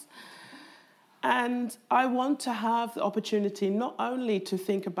advance. And I want to have the opportunity not only to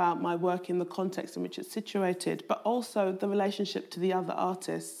think about my work in the context in which it's situated, but also the relationship to the other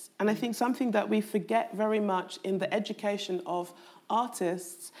artists. And I think something that we forget very much in the education of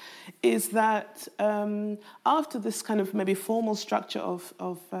artists is that after this kind of maybe formal structure of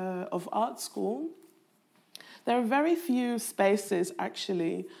art school, there are very few spaces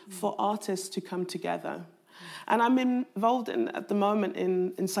actually for artists to come together. And I'm involved at the moment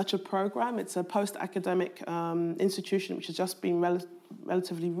in such a program. It's a post-academic institution which has just been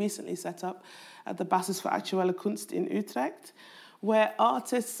relatively recently set up at the Basis voor Actuele Kunst in Utrecht, where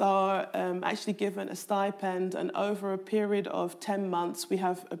artists are actually given a stipend, and over a period of 10 months, we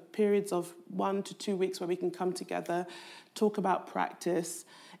have periods of 1 to 2 weeks where we can come together, talk about practice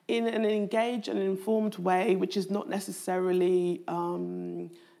in an engaged and informed way, which is not necessarily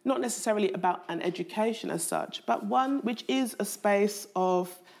about an education as such, but one which is a space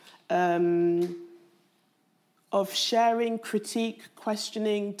of sharing, critique,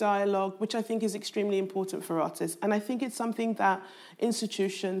 questioning, dialogue, which I think is extremely important for artists. And I think it's something that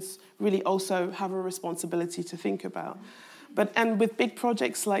institutions really also have a responsibility to think about. And with big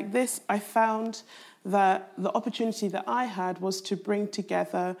projects like this, I found that the opportunity that I had was to bring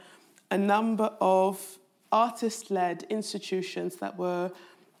together a number of artist-led institutions that were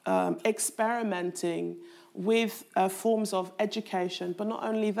experimenting with forms of education, but not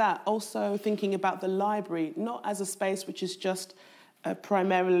only that, also thinking about the library, not as a space which is just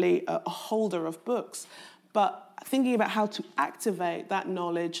primarily a holder of books, but thinking about how to activate that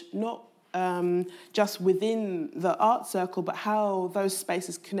knowledge, not just within the art circle, but how those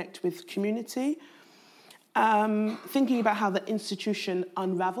spaces connect with community. Thinking about how the institution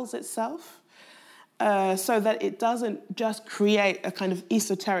unravels itself, so that it doesn't just create a kind of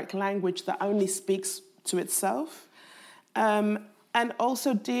esoteric language that only speaks to itself, and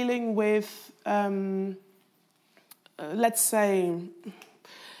also dealing with, let's say,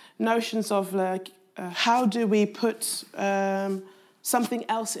 notions of how do we put something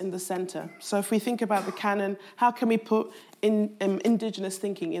else in the center. So if we think about the canon, how can we put indigenous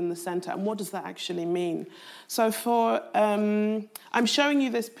thinking in the center, and what does that actually mean? So I'm showing you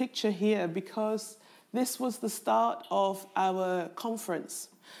this picture here because this was the start of our conference.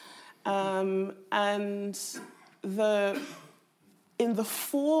 And in the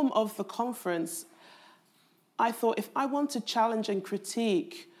form of the conference, I thought if I want to challenge and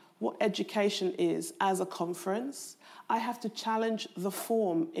critique what education is as a conference, I have to challenge the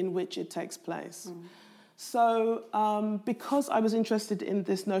form in which it takes place. Mm. So because I was interested in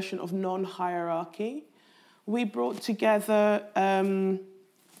this notion of non-hierarchy, we brought together, and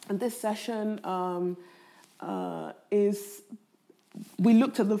this session we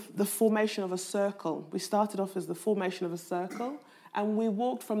looked at the formation of a circle. We started off as the formation of a circle, and we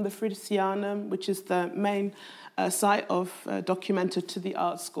walked from the Frisianum, which is the main site of Documenta, to the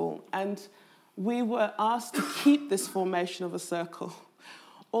art school. And we were asked to keep this formation of a circle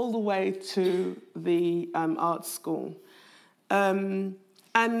all the way to the art school. And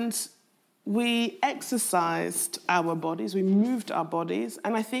we exercised our bodies, we moved our bodies,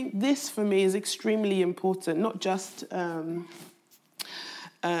 and I think this for me is extremely important, not just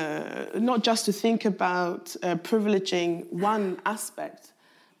to think about privileging one aspect,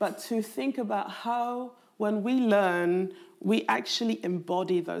 but to think about how, when we learn, we actually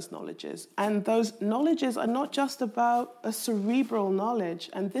embody those knowledges. And those knowledges are not just about a cerebral knowledge.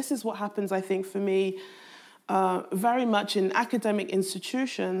 And this is what happens, I think, for me, very much in academic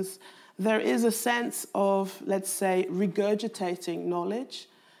institutions. There is a sense of, let's say, regurgitating knowledge.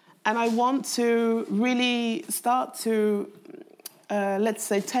 And I want to really start to, let's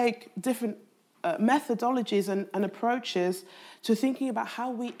say, take different methodologies and approaches to thinking about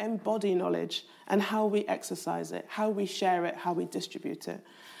how we embody knowledge and how we exercise it, how we share it, how we distribute it.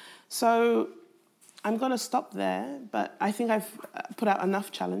 So I'm going to stop there, but I think I've put out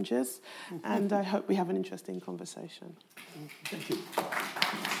enough challenges, and I hope we have an interesting conversation. Thank you.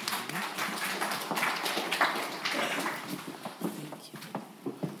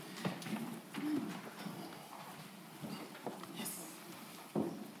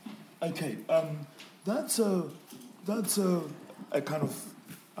 Okay, that's a kind of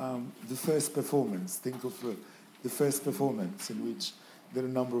the first performance. Think of the first performance in which there are a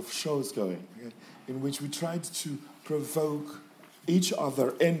number of shows going, okay, in which we tried to provoke each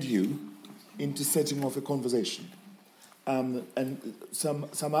other and you into setting off a conversation. And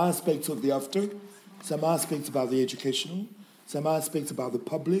some aspects of the after, some aspects about the educational, some aspects about the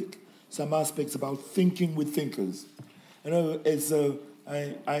public, some aspects about thinking with thinkers. You know, it's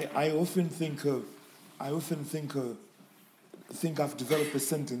I often think I've developed a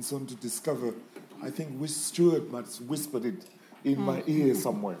sentence on to discover. I think Stuart must have whispered it in my ear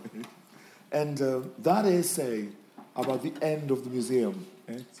somewhere. And that essay about the end of the museum,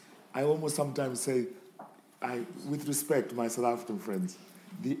 I almost sometimes say, with respect to my South African friends,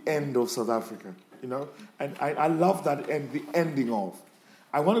 the end of South Africa, you know? And I love that end, the ending of.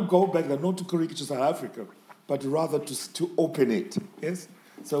 I want to go back there, not to caricature South Africa, but rather to open it, yes?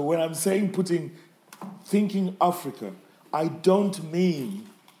 So when I'm saying thinking Africa, I don't mean,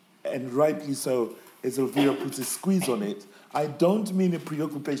 and rightly so, as Elvira puts a squeeze on it, I don't mean a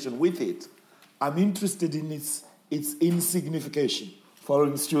preoccupation with it. I'm interested in its insignification,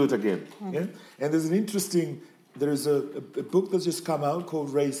 following Stuart again. Mm-hmm. Yeah? And there is a book that's just come out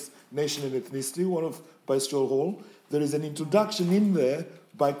called Race, Nation and Ethnicity, by Stuart Hall. There is an introduction in there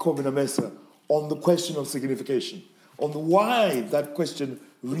by Kobina Mesa on the question of signification, on why that question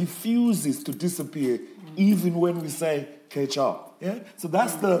refuses to disappear even when we say catch up. Yeah? So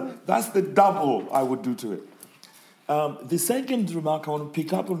that's the double I would do to it. The second remark I want to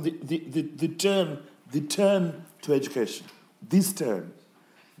pick up on the turn to education. This turn.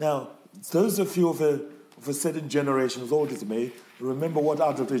 Now, those of you of a certain generation, as old as me, remember what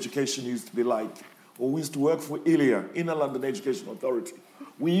adult education used to be like. Or we used to work for ILEA, Inner London Education Authority.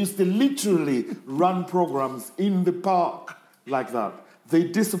 We used to literally run programs in the park like that. They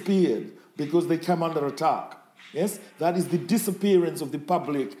disappeared because they came under attack. Yes? That is the disappearance of the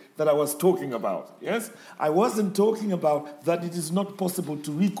public that I was talking about. Yes? I wasn't talking about that it is not possible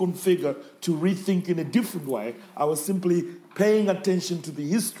to reconfigure, to rethink in a different way. I was simply paying attention to the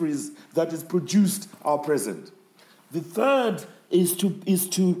histories that has produced our present. The third is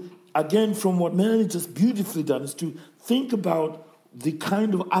to again, from what Melanie just beautifully done, is to think about the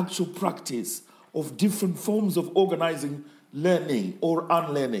kind of actual practice of different forms of organizing learning or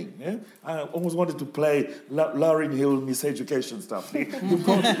unlearning. Yeah? I almost wanted to play Lauryn Hill miseducation stuff. I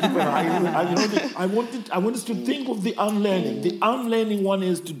want us to think of the unlearning. The unlearning one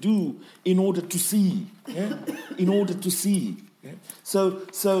is to do in order to see. Yeah? In order to see. Yeah? So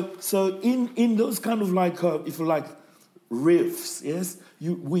in those kind of like, if you like, riffs, yes?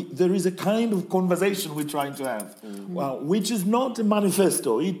 There is a kind of conversation we're trying to have, which is not a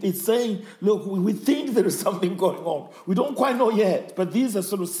manifesto. It's saying, look, we think there is something going on. We don't quite know yet, but these are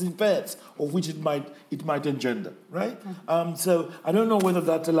sort of snippets of which it might engender, right? So I don't know whether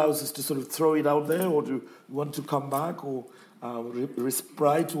that allows us to sort of throw it out there, or do you want to come back, or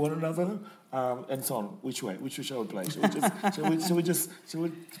reply to one another, and so on. Which way? Which shall we play? Shall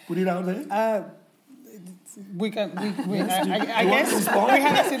we put it out there? I guess we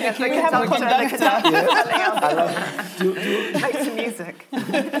have a conductor. Play some music.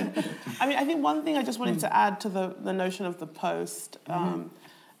 I mean, I think one thing I just wanted to add to the notion of the post and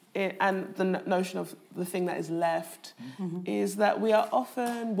the notion of the thing that is left is that we are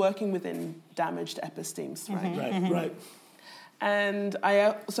often working within damaged epistemes, right? Right. And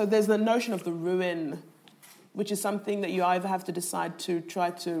so there's the notion of the ruin, which is something that you either have to decide to try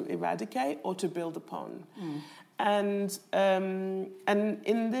to eradicate or to build upon. And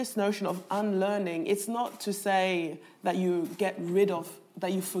in this notion of unlearning, it's not to say that you get rid of,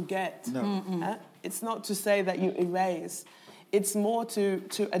 that you forget. No. It's not to say that you erase. It's more to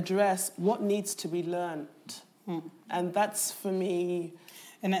address what needs to be learned. And that's, for me...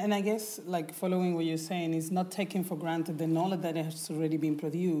 And I guess, like, following what you're saying, is not taking for granted the knowledge that has already been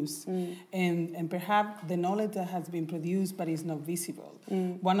produced. And perhaps the knowledge that has been produced but is not visible.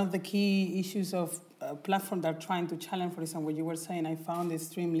 One of the key issues of platforms that are trying to challenge, for example, what you were saying, I found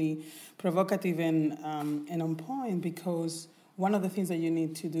extremely provocative and on point, because one of the things that you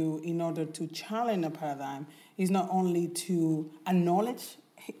need to do in order to challenge a paradigm is not only to acknowledge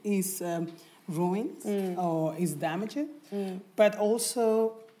its ruins or its damages, but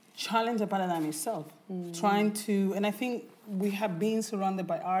also challenge the paradigm itself. Trying to, and I think we have been surrounded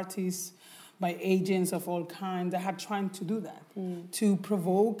by artists, by agents of all kinds that are trying to do that, to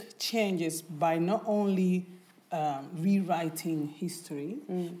provoke changes by not only rewriting history,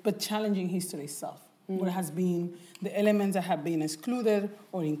 but challenging history itself. What has been the elements that have been excluded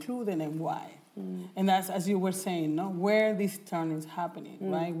or included, and why. And that's, as you were saying, no, where this turn is happening,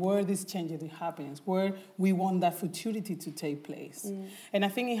 right? Where this change is happening, where we want that futurity to take place. And I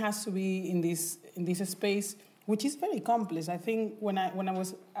think it has to be in this space, which is very complex. I think when I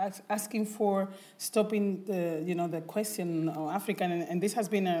was asking for stopping the question of Africa, and this has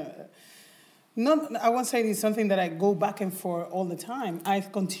been I won't say it's something that I go back and forth all the time.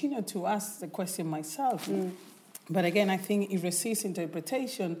 I've continued to ask the question myself. But again, I think it resists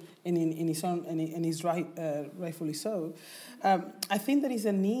interpretation in its own, and is rightfully so. I think there is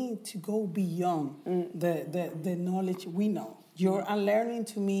a need to go beyond the knowledge we know. Your unlearning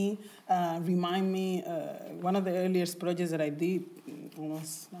to me remind me one of the earliest projects that I did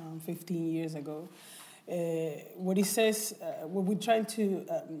almost 15 years ago. What it says, what we're trying to,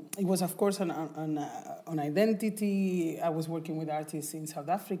 it was of course on identity. I was working with artists in South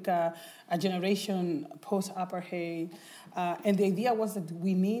Africa, a generation post-apartheid, and the idea was that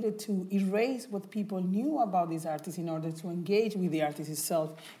we needed to erase what people knew about these artists in order to engage with the artist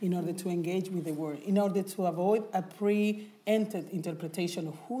itself, in order to engage with the work, in order to avoid a pre-entered interpretation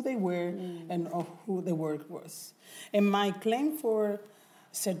of who they were and of who the work was. And my claim for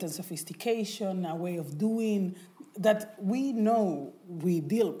certain sophistication, a way of doing that we know we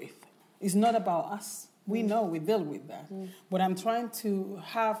deal with. It's not about us. We know we deal with that. What I'm trying to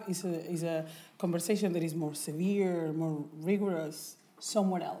have is a conversation that is more severe, more rigorous,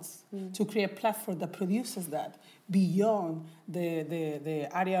 somewhere else, to create a platform that produces that beyond the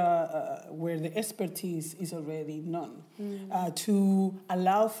area where the expertise is already known, to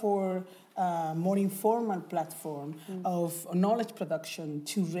allow for more informal platform of knowledge production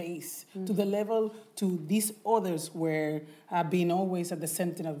to raise to the level to these others where have been always at the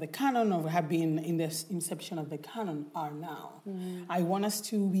center of the canon or have been in the inception of the canon are now. I want us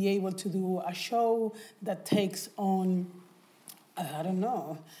to be able to do a show that takes on, I don't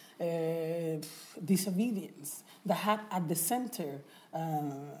know, disobedience, that had at the center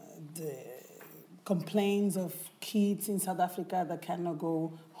the complaints of kids in South Africa that cannot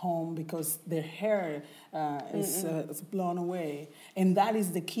go home because their hair is blown away. And that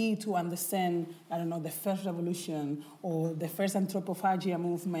is the key to understand, I don't know, the first revolution or the first anthropophagia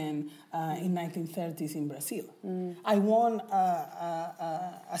movement in 1930s in Brazil. I want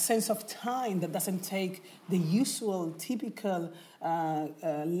a sense of time that doesn't take the usual, typical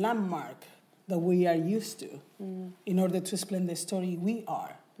landmark that we are used to in order to explain the story we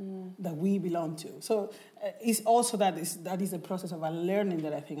are. That we belong to. So it's also that is the process of unlearning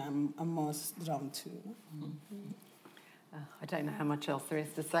that I think I'm most drawn to. I don't know how much else there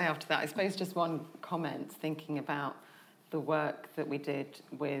is to say after that. I suppose just one comment, thinking about the work that we did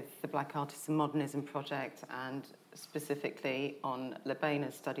with the Black Artists and Modernism Project and specifically on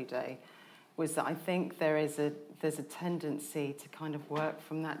Lebena's study day, was that I think there's a tendency to kind of work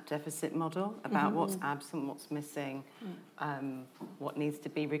from that deficit model about what's absent, what's missing, what needs to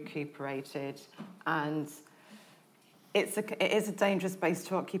be recuperated, and it is a dangerous space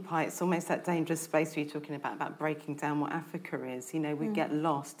to occupy. It's almost that dangerous space we were talking about breaking down what Africa is. You know, we get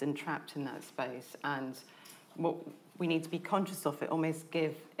lost and trapped in that space, and what we need to be conscious of it, almost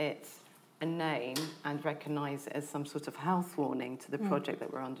give it a name and recognise it as some sort of health warning to the project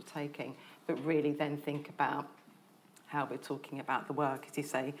that we're undertaking, but really then think about how we're talking about the work, as you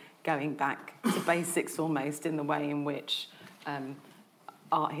say, going back to basics almost in the way in which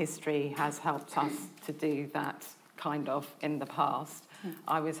art history has helped us to do that kind of in the past.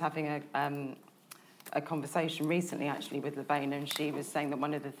 I was having a conversation recently actually with Lebena, and she was saying that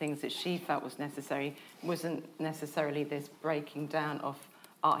one of the things that she felt was necessary wasn't necessarily this breaking down of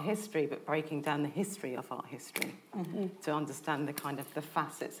art history, but breaking down the history of art history to understand the kind of the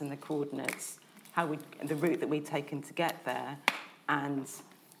facets and the coordinates, the route that we've taken to get there, and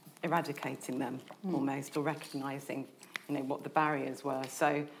eradicating them almost, or recognising, what the barriers were.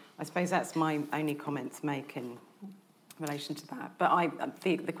 So I suppose that's my only comment to make in relation to that. But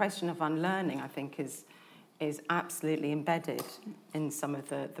the question of unlearning, I think, is absolutely embedded in some of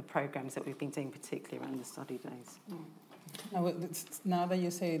the programmes that we've been doing, particularly around the study days. Now that you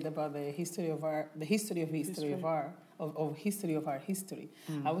say it about the history of art, the history of art, of history of art history,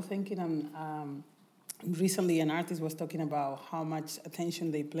 I was thinking recently an artist was talking about how much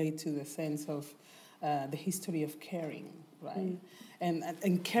attention they pay to the sense of the history of caring, right?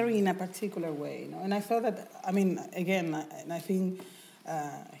 And caring in a particular way, And I thought that, again, and I think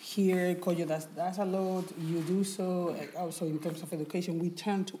here Koyo does a lot. You do so also in terms of education. We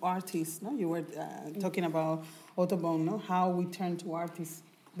turn to artists. No, you were talking about Audubon, how we turn to artists,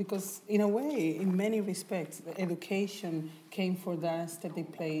 because in a way, in many respects, the education came for the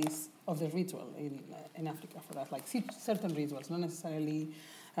aesthetic place of the ritual in Africa for that, like certain rituals, not necessarily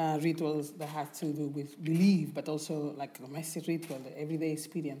rituals that have to do with belief, but also like domestic ritual, the everyday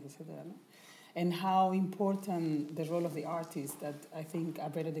experience, etc. And how important the role of the artists that I think are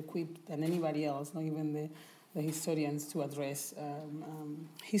better equipped than anybody else, not even the historians, to address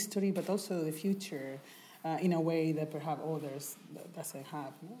history, but also the future in a way that perhaps others doesn't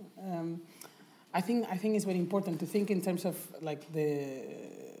have. No? I think it's very important to think in terms of like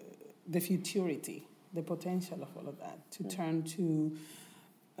the futurity, the potential of all of that, to turn to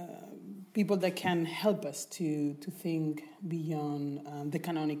people that can help us to think beyond the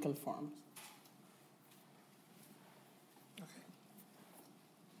canonical forms.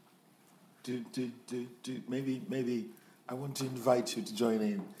 Maybe I want to invite you to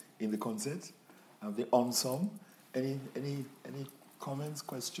join in the concert, the ensemble. Any comments,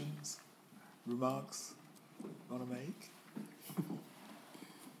 questions, remarks you want to make?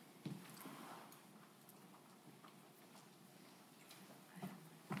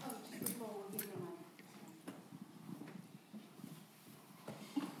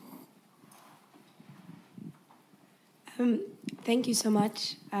 Thank you so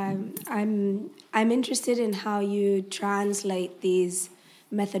much. I'm interested in how you translate these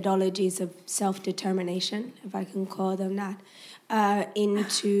methodologies of self-determination, if I can call them that,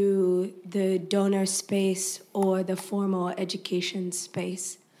 into the donor space or the formal education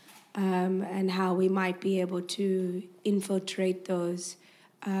space, and how we might be able to infiltrate those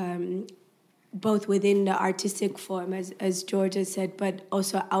both within the artistic form, as George has said, but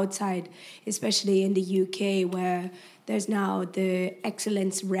also outside, especially in the UK, where there's now the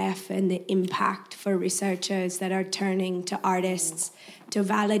excellence ref and the impact for researchers that are turning to artists to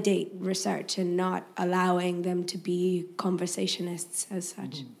validate research and not allowing them to be conversationists as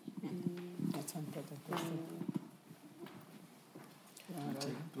such. That's an important question.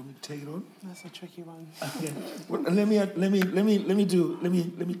 Want me to take it on? That's a tricky one. Yeah. Well, let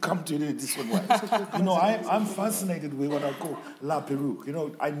me come to it this one way. I'm fascinated with what I call la perruque.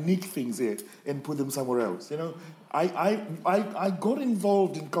 I nick things here and put them somewhere else. I got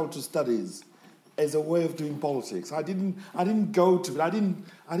involved in cultural studies as a way of doing politics. I didn't go to it. I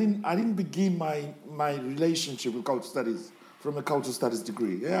didn't begin my relationship with cultural studies from a cultural studies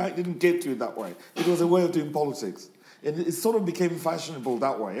degree. Yeah, I didn't get to it that way. It was a way of doing politics. And it sort of became fashionable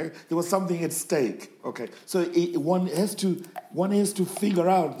that way. Eh? There was something at stake. Okay, so one has to figure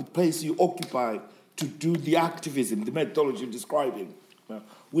out the place you occupy to do the activism, the methodology you're describing.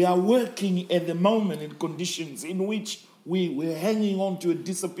 We are working at the moment in conditions in which we're hanging on to a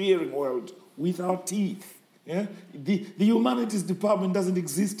disappearing world with our teeth. Yeah? The humanities department doesn't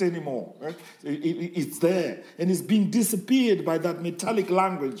exist anymore. Right? It's there, and it's being disappeared by that metallic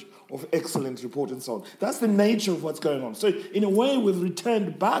language of excellent report and so on. That's the nature of what's going on. So in a way, we've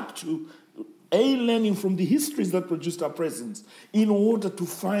returned back to learning from the histories that produced our presence in order to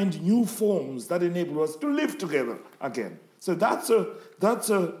find new forms that enable us to live together again. So that's a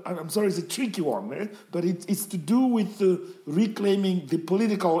I'm sorry, it's a tricky one, eh? But it's to do with reclaiming the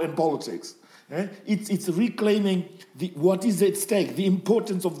political and politics. Eh? It's reclaiming what is at stake, the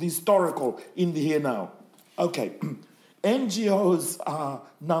importance of the historical in the here now. Okay. NGOs are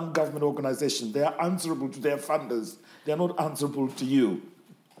non-government organizations. They are answerable to their funders. They are not answerable to you.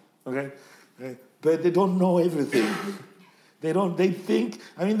 Okay? But they don't know everything. They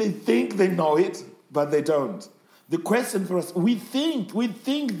think they know it, but they don't. The question for us, we think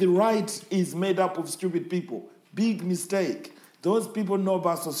the right is made up of stupid people. Big mistake. Those people know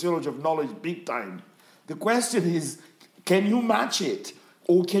about sociology of knowledge big time. The question is, can you match it?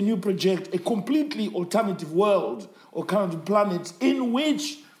 Or can you project a completely alternative world or kind of planet in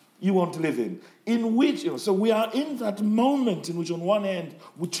which you want to live in which, so we are in that moment in which on one hand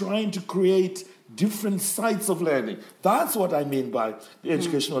we're trying to create different sites of learning. That's what I mean by the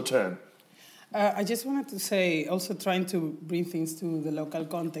educational term. I just wanted to say, also trying to bring things to the local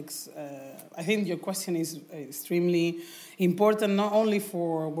context, I think your question is extremely important, not only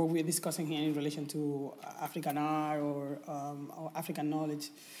for what we're discussing here in relation to African art or African knowledge.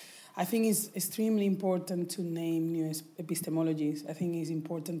 I think it's extremely important to name new epistemologies. I think it's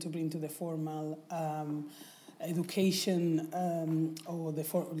important to bring to the formal education or the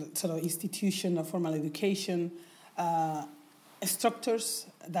sort of institution of formal education structures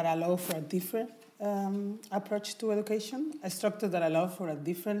that allow for a different approach to education, a structure that allow for a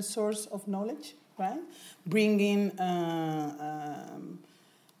different source of knowledge, right? Bringing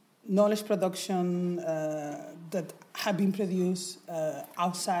knowledge production that have been produced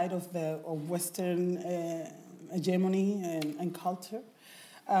outside of the Western hegemony and culture,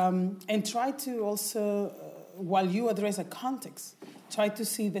 and try to also, while you address a context, try to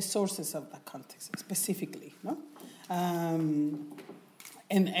see the sources of that context specifically, no?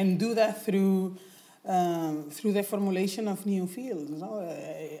 and do that through the formulation of new fields.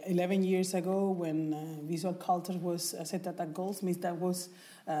 11 years ago, when visual culture was set at Goldsmiths, that was,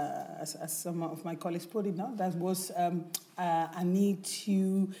 as some of my colleagues put it, that was a need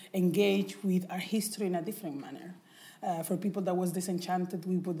to engage with our history in a different manner. For people that was disenchanted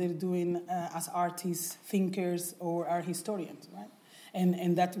with what they're doing as artists, thinkers, or art historians, right?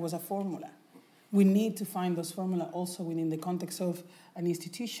 And that was a formula. We need to find those formula also within the context of an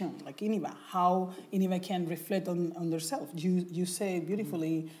institution like INIVA, how INIVA can reflect on themselves. You say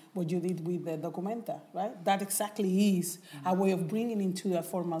beautifully what you did with the Documenta, right? That exactly is a way of bringing into a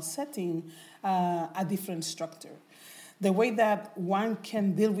formal setting a different structure. The way that one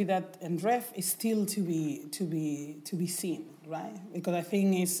can deal with that in REF is still to be seen, right? Because I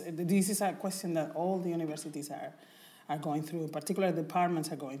think this is a question that all the universities are going through, particular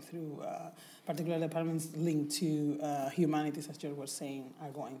departments are going through, particular departments linked to humanities, as you were saying, are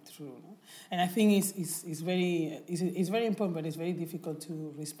going through. No? And I think it's very important, but it's very difficult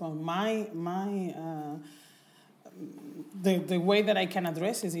to respond. The way that I can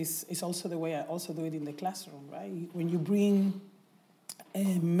address it is also the way I also do it in the classroom, right? When you bring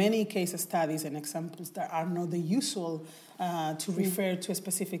many case studies and examples that are not the usual to refer to a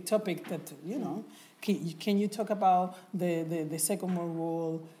specific topic that, can you talk about the Second World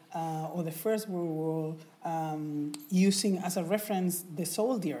War or the First World War, using as a reference the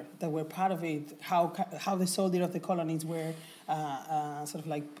soldier that were part of it, how the soldier of the colonies were sort of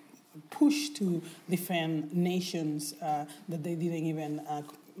like pushed to defend nations that they didn't even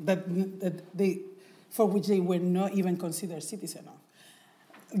for which they were not even considered citizens of.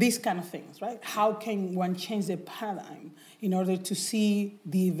 These kind of things, right? How can one change the paradigm in order to see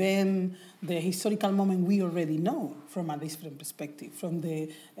the event, the historical moment we already know from a different perspective, from the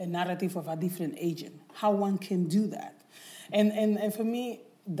narrative of a different agent? How one can do that? And for me,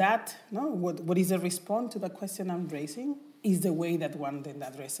 that what is a response to the question I'm raising is the way that one then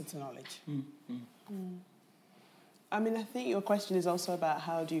addresses knowledge. I mean, I think your question is also about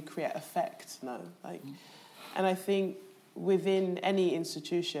how do you create effect, and I think within any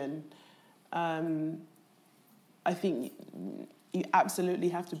institution, I think you absolutely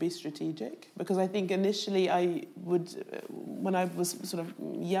have to be strategic, because I think initially when I was sort of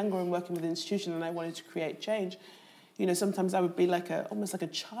younger and working with an institution and I wanted to create change, sometimes I would be almost like a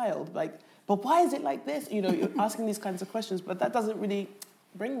child, but why is it like this? You're asking these kinds of questions, but that doesn't really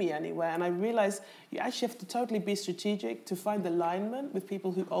bring me anywhere. And I realized you actually have to totally be strategic to find alignment with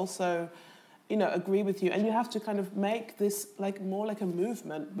people who also, agree with you. And you have to kind of make this more like a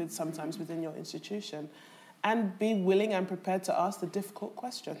movement sometimes within your institution, and be willing and prepared to ask the difficult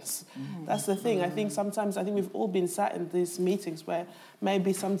questions. That's the thing. I think we've all been sat in these meetings where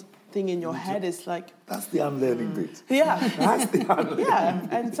maybe something in your head is like... That's the unlearning bit. Yeah. That's the unlearning. Yeah,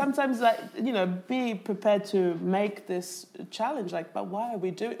 and sometimes, be prepared to make this challenge, but why are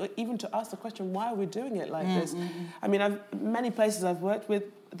we doing it? Even to ask the question, why are we doing it like this? I mean, many places I've worked with,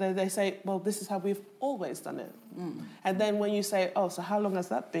 they say, well, this is how we've always done it. And then when you say, oh, so how long has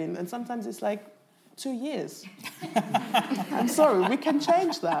that been? And sometimes it's 2 years. I'm sorry, we can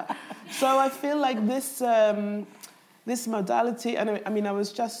change that. So I feel like this modality, and I mean, I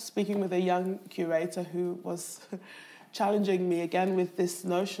was just speaking with a young curator who was challenging me again with this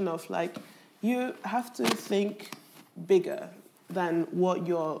notion of you have to think bigger than what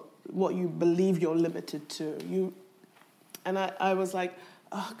you believe you're limited to. And I was like,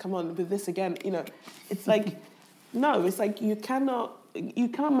 oh, come on, with this again, it's no, it's you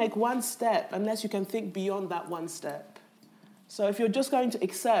can't make one step unless you can think beyond that one step. So if you're just going to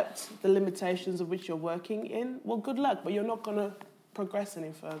accept the limitations of which you're working in, well, good luck, but you're not going to progress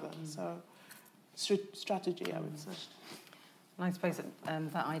any further. So strategy, I would say. And I suppose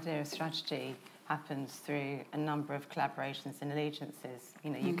that idea of strategy happens through a number of collaborations and allegiances.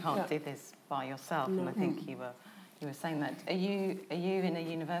 You can't do this by yourself, and I think you were saying that. Are you in a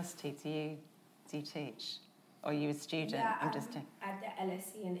university? Do you teach? Or are you a student? Yeah, I'm at the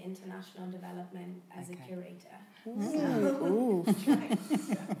LSE in International Development as a curator. That's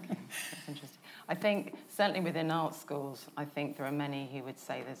interesting. I think, certainly within art schools, I think there are many who would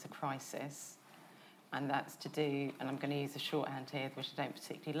say there's a crisis, and that's to do, and I'm going to use a shorthand here, which I don't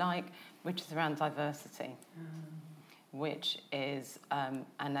particularly like, which is around diversity, which is an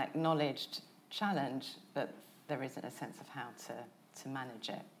acknowledged challenge, but there isn't a sense of how to manage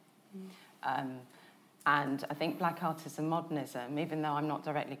it. And I think Black Artists and Modernism, even though I'm not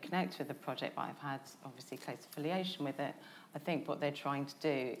directly connected with the project, but I've had obviously close affiliation with it, I think what they're trying to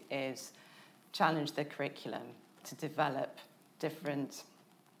do is challenge the curriculum to develop different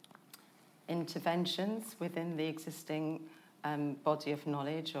interventions within the existing body of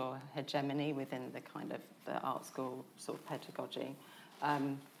knowledge or hegemony within the kind of the art school sort of pedagogy.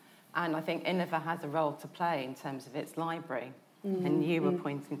 And I think Innova has a role to play in terms of its library. And you were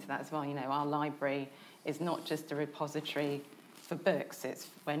pointing to that as well. You know, our library is not just a repository for books, it's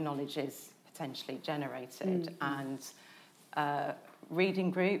where knowledge is potentially generated. And reading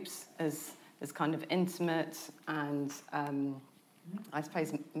groups as kind of intimate and I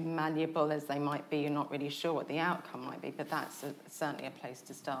suppose malleable as they might be, you're not really sure what the outcome might be, but that's certainly a place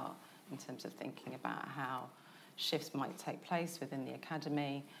to start in terms of thinking about how shifts might take place within the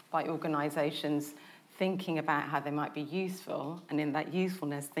academy by organisations thinking about how they might be useful, and in that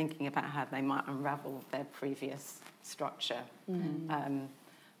usefulness thinking about how they might unravel their previous structure.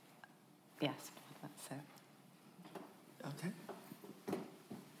 Yes, that's it. Okay.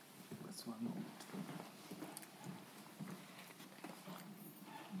 That's one more.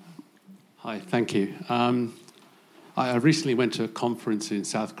 Hi, thank you. I recently went to a conference in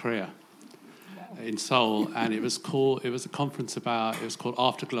South Korea, in Seoul, and it was a conference about, it was called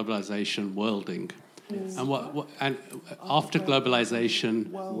After Globalization Worlding. And after globalization,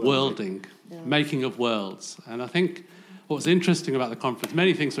 worlding, making of worlds. And I think what was interesting about the conference,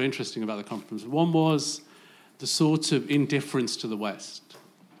 many things were interesting about the conference. One was the sort of indifference to the West,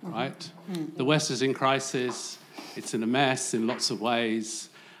 right? The West is in crisis, it's in a mess in lots of ways.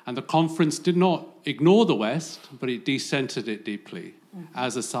 And the conference did not ignore the West, but it decentered it deeply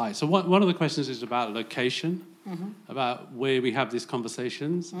as a site. So one of the questions is about location, about where we have these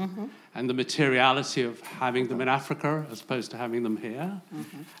conversations, and the materiality of having them in Africa as opposed to having them here.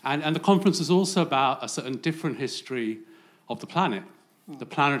 And the conference is also about a certain different history of the planet, the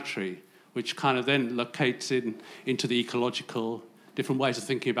planetary, which kind of then locates into the ecological, different ways of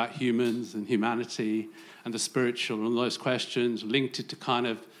thinking about humans and humanity and the spiritual and those questions, linked it to kind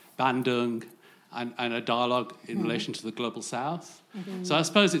of Bandung and a dialogue in relation to the global south. So I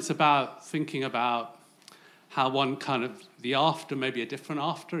suppose it's about thinking about how one kind of, the after may be a different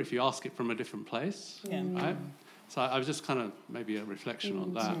after if you ask it from a different place, right? So I was just kind of maybe a reflection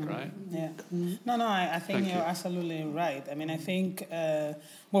on that, right? Yeah. No, I think you're absolutely right. I mean, I think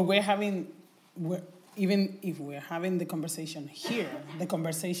even if we're having the conversation here, the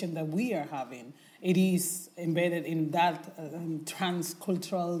conversation that we are having, it is embedded in that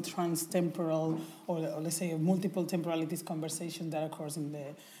trans-cultural, trans-temporal, or let's say multiple temporalities conversation that occurs in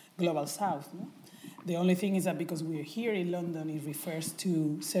the global south. No? The only thing is that because we're here in London, it refers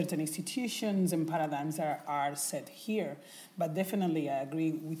to certain institutions and paradigms that are set here. But definitely I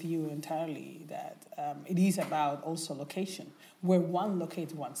agree with you entirely that it is about also location, where one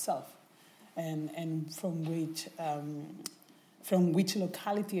locates oneself, and from which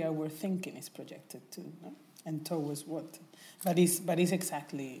locality our thinking is projected to, no? And towards what. But it's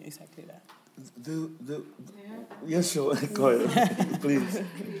exactly that. Yes, sure. Go ahead, please.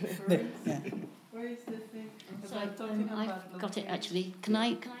 Where is the thing? I've got it actually. Can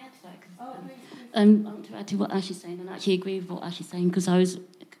I add to that? I want to add to what Ash is saying, and actually agree with what Ash is saying because I was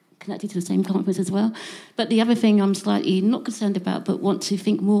connected to the same conference as well. But the other thing I'm slightly not concerned about, but want to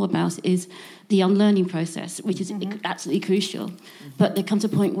think more about is the unlearning process, which is absolutely crucial. But there comes a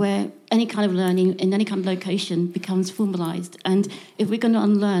point where any kind of learning in any kind of location becomes formalised. And if we're going to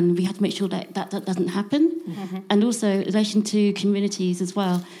unlearn, we have to make sure that doesn't happen. And also in relation to communities as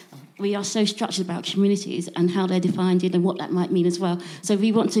well. We are so structured about communities and how they're defined and what that might mean as well. So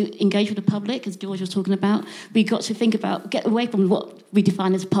we want to engage with the public, as George was talking about. We've got to think about, get away from what we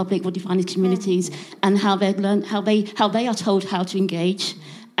define as public, what we define as communities, and how they learn, how they are told how to engage,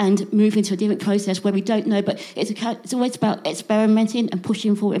 and move into a different process where we don't know. But it's always about experimenting and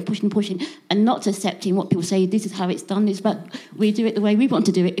pushing forward and pushing, and not accepting what people say, this is how it's done. It's about we do it the way we want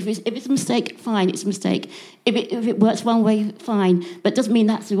to do it. If it's a mistake, fine, it's a mistake. If it works one way, fine. But it doesn't mean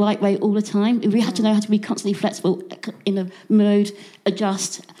that's the right way all the time. We have to know how to be constantly flexible in a mode,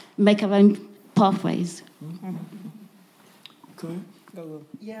 adjust, make our own pathways. Okay.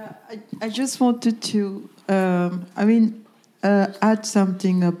 Yeah, I just wanted to, add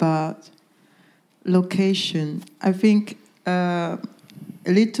something about location. I think a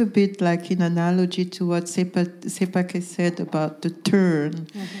little bit like in analogy to what Sepake said about the turn.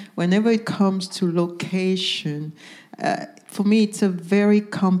 Whenever it comes to location, for me it's a very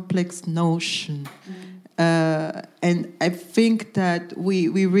complex notion. And I think that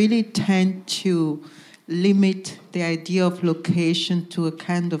we really tend to limit the idea of location to a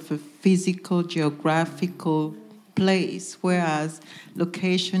kind of a physical, geographical place, whereas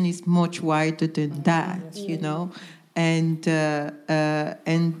location is much wider than that, you know. And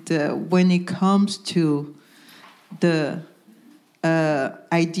when it comes to the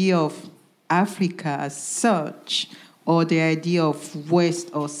idea of Africa as such, or the idea of West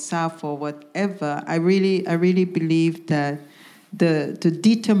or South or whatever, I really believe that the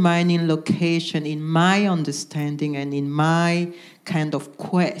determining location, in my understanding and in my kind of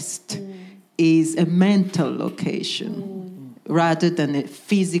quest, is a mental location rather than a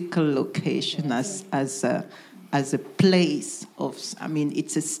physical location as a place of, I mean,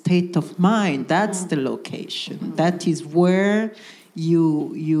 it's a state of mind. That's the location. That is where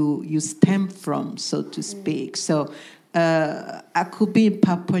you stem from, so to speak. So I could be in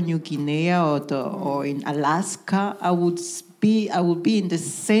Papua New Guinea or in Alaska. I would be in the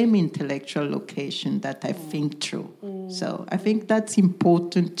same intellectual location that I think through. So I think that's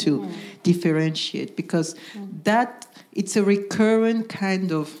important to differentiate, because that it's a recurrent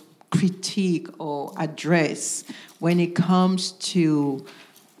kind of critique or address when it comes to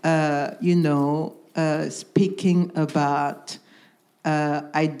speaking about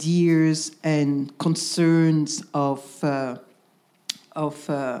ideas and concerns of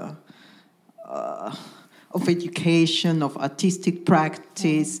education, of artistic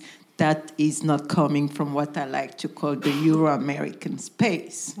practice that is not coming from what I like to call the Euro-American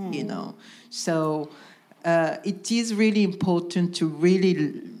space, you know. So it is really important to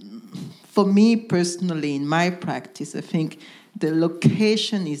really, for me personally, in my practice, I think the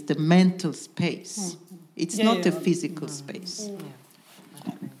location is the mental space. It's not a physical space.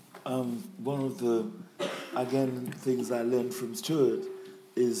 One of the, again, things I learned from Stuart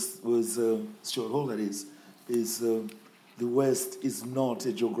was Stuart Hall, that is the West is not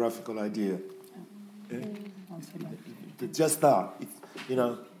a geographical idea. Just that.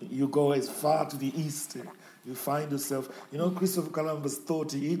 You go as far to the east, you find yourself, Christopher Columbus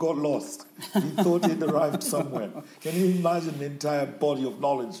thought he got lost. He thought he'd arrived somewhere. Can you imagine the entire body of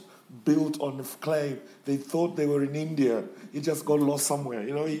knowledge built on the claim? They thought they were in India. He just got lost somewhere.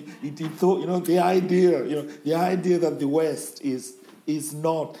 He thought, the idea that the West is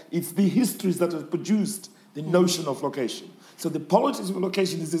not, it's the histories that have produced the notion of location. So the politics of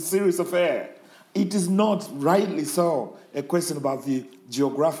location is a serious affair. It is not, rightly so, a question about the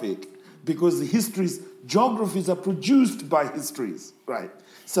geographic, because the geographies are produced by histories, right?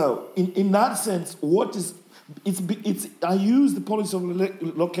 So in that sense, I use the politics of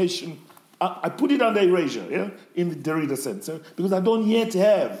location, I put it under erasure, in the Derrida sense, because I don't yet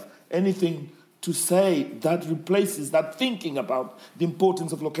have anything to say that replaces that thinking about the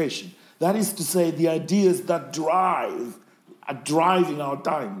importance of location. That is to say, the ideas that are driving our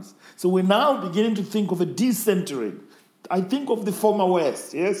times. So we're now beginning to think of a decentering. I think of the former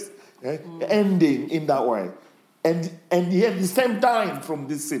West, yes? Ending in that way. And yet at the same time from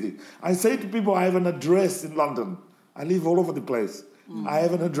this city. I say to people, I have an address in London. I live all over the place. I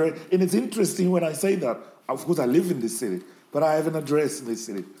have an address. And it's interesting when I say that. Of course, I live in this city, but I have an address in this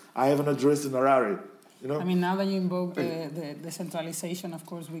city. I have an address in Harare. I mean, now that you invoke the decentralization, of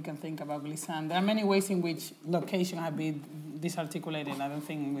course, we can think about Glissant. There are many ways in which location have been disarticulated. I don't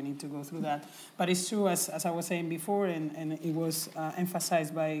think we need to go through that. But it's true, as I was saying before, and it was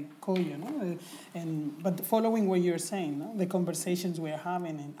emphasized by Koyo, but following what you're saying, the conversations we're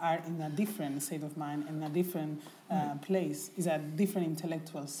having are in a different state of mind, in a different place, is a different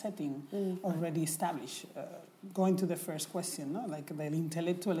intellectual setting already established. Going to the first question, like the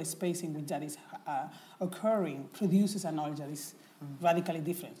intellectual space in which that is occurring produces a knowledge that is radically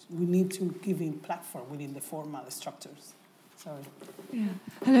different. We need to give it platform within the formal structures. Sorry. Yeah.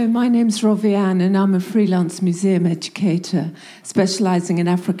 Hello, my name's Rovianne, and I'm a freelance museum educator specialising in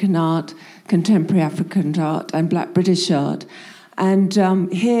African art, contemporary African art, and Black British art. And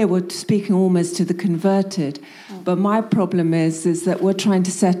here we're speaking almost to the converted. But my problem is that we're trying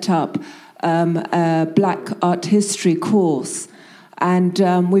to set up a Black art history course, and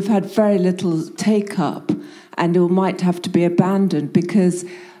we've had very little take-up, and it might have to be abandoned because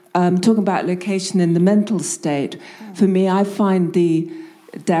talking about location in the mental state, for me, I find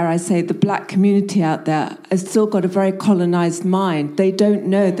dare I say, the Black community out there has still got a very colonized mind. They don't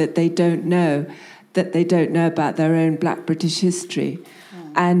know that they don't know about their own Black British history.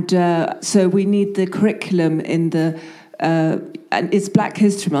 And so we need the curriculum in the... and it's Black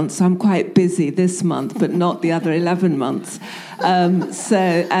History Month, so I'm quite busy this month, but not the other 11 months.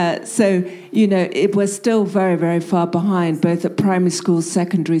 So we're still very, very far behind, both at primary school,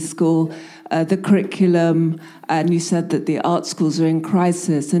 secondary school, the curriculum, and you said that the art schools are in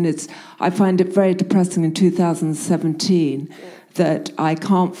crisis, and I find it very depressing in 2017 that I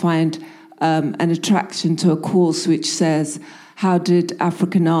can't find an attraction to a course which says, how did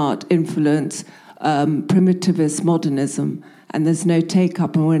African art influence primitivist modernism? And there's no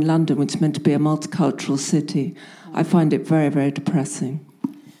take-up, and we're in London, which is meant to be a multicultural city. I find it very, very depressing.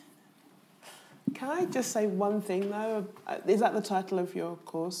 Can I I just say one thing, though? Is that the title of your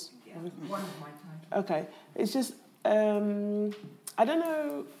course? Yeah, one of my titles. Okay. It's just, I don't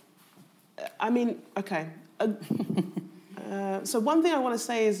know. I mean, okay. So one thing I want to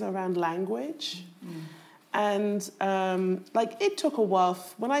say is around language. And, it took a while.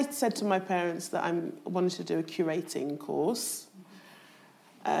 When I said to my parents that I wanted to do a curating course,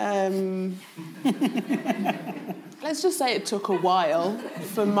 let's just say it took a while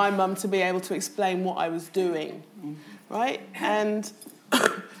for my mum to be able to explain what I was doing, right? And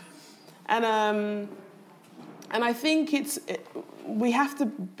I think we have to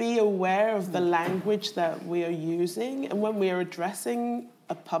be aware of the language that we are using, and when we are addressing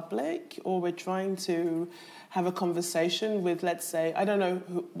a public or we're trying to have a conversation with, let's say, I don't know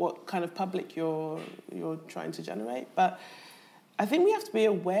what kind of public you're trying to generate, but I think we have to be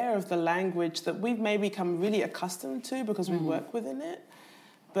aware of the language that we've maybe become really accustomed to because we work within it.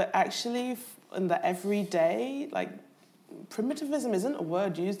 But actually, in the everyday, primitivism isn't a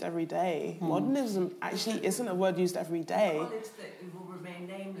word used every day. Modernism actually isn't a word used every day. The college that will remain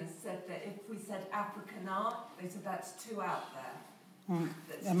nameless said that if we said African art, they said that's too out there.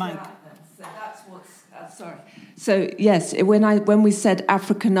 That's too out there. So that's what's... sorry. So, yes, when we said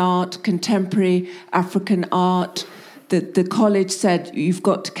African art, contemporary African art, the college said you've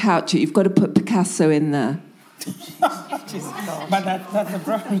got to couch it, you've got to put Picasso in there. But that's a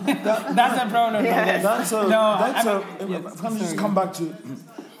problem. That's a problem. Can I just come back to?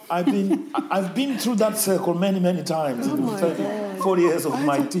 I've been through that circle many times in 40 years of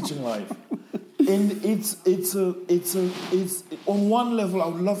my teaching life, and it's on one level I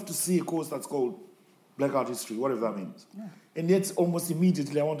would love to see a course that's called Black Art History, whatever that means. Yeah. And yet almost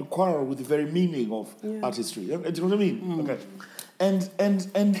immediately I want to quarrel with the very meaning of art history. Do you know what I mean? Okay. And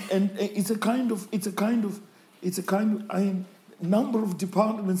it's a kind of number of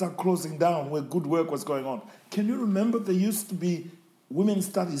departments are closing down where good work was going on. Can you remember there used to be women's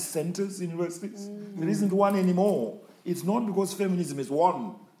studies centers in universities? There isn't one anymore. It's not because feminism is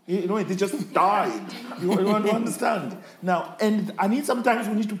one. It just died. You want to understand? Now, and I need sometimes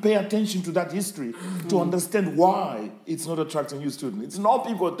we need to pay attention to that history to understand why it's not attracting new students. It's not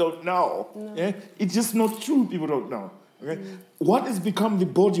people don't know. No. Yeah? It's just not true people don't know. Okay? What has become the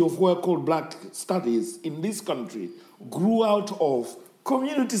body of work called Black Studies in this country grew out of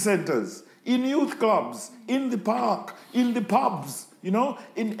community centers, in youth clubs, in the park, in the pubs,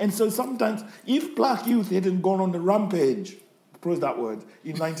 and so sometimes if Black youth hadn't gone on the rampage, propose that word,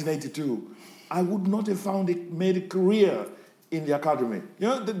 in 1982, I would not have made a career in the academy.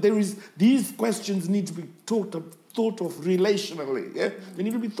 These questions need to be thought of relationally. Yeah? They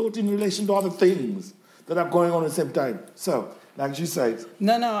need to be thought in relation to other things that are going on at the same time. So, like you said.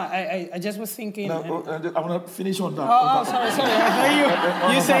 No, I just was thinking. No, I want to finish on that. Sorry. I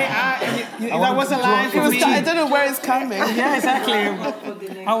thought you say that was a line for me. I don't know where it's coming. Yeah, exactly.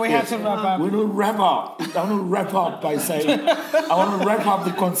 We have to wrap up. We don't wrap up. I want to wrap up by saying. I want to wrap up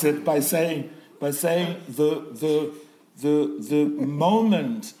the concept by saying the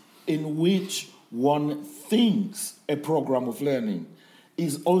moment in which one thinks a program of learning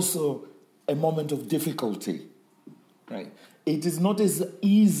is also a moment of difficulty, right? It is not as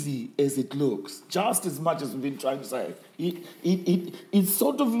easy as it looks, just as much as we've been trying to say. It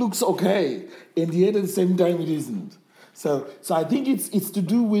sort of looks okay, and yet at the same time it isn't. So I think it's to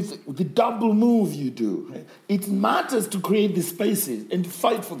do with the double move you do. Right? It matters to create the spaces and to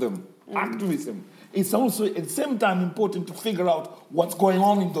fight for them, activism. It's also at the same time important to figure out what's going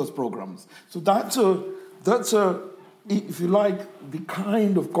on in those programs. So that's if you like, the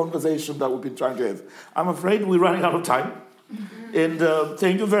kind of conversation that we've been trying to have. I'm afraid we're running out of time. And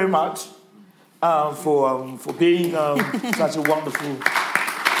thank you very much for being such a wonderful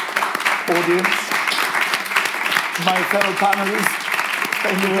audience. My fellow panelists,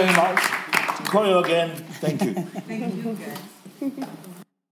 thank you very much. Koyo again, thank you. Thank you, guys.